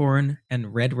Unicorn,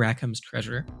 and Red Rackham's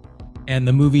Treasure. And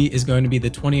the movie is going to be the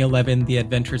 2011 The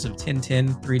Adventures of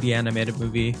Tintin 3D animated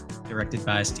movie directed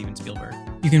by Steven Spielberg.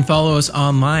 You can follow us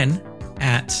online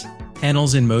at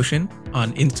Panels in Motion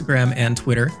on Instagram and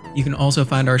Twitter. You can also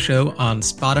find our show on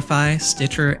Spotify,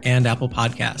 Stitcher, and Apple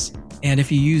Podcasts. And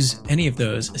if you use any of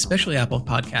those, especially Apple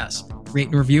Podcasts, rate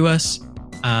and review us,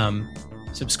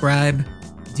 subscribe,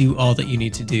 do all that you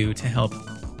need to do to help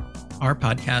our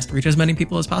podcast reach as many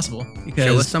people as possible. Because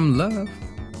show us some love.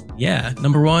 Yeah.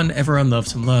 Number one, everyone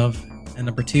loves some love. And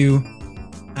number two,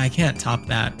 I can't top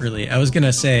that, really. I was going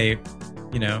to say,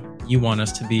 you want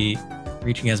us to be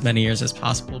reaching as many ears as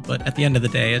possible. But at the end of the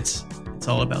day, it's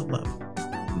all about love.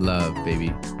 Love,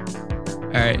 baby.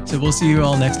 All right. So we'll see you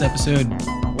all next episode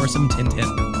for some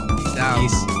Tintin. Peace out.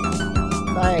 Peace.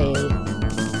 Bye.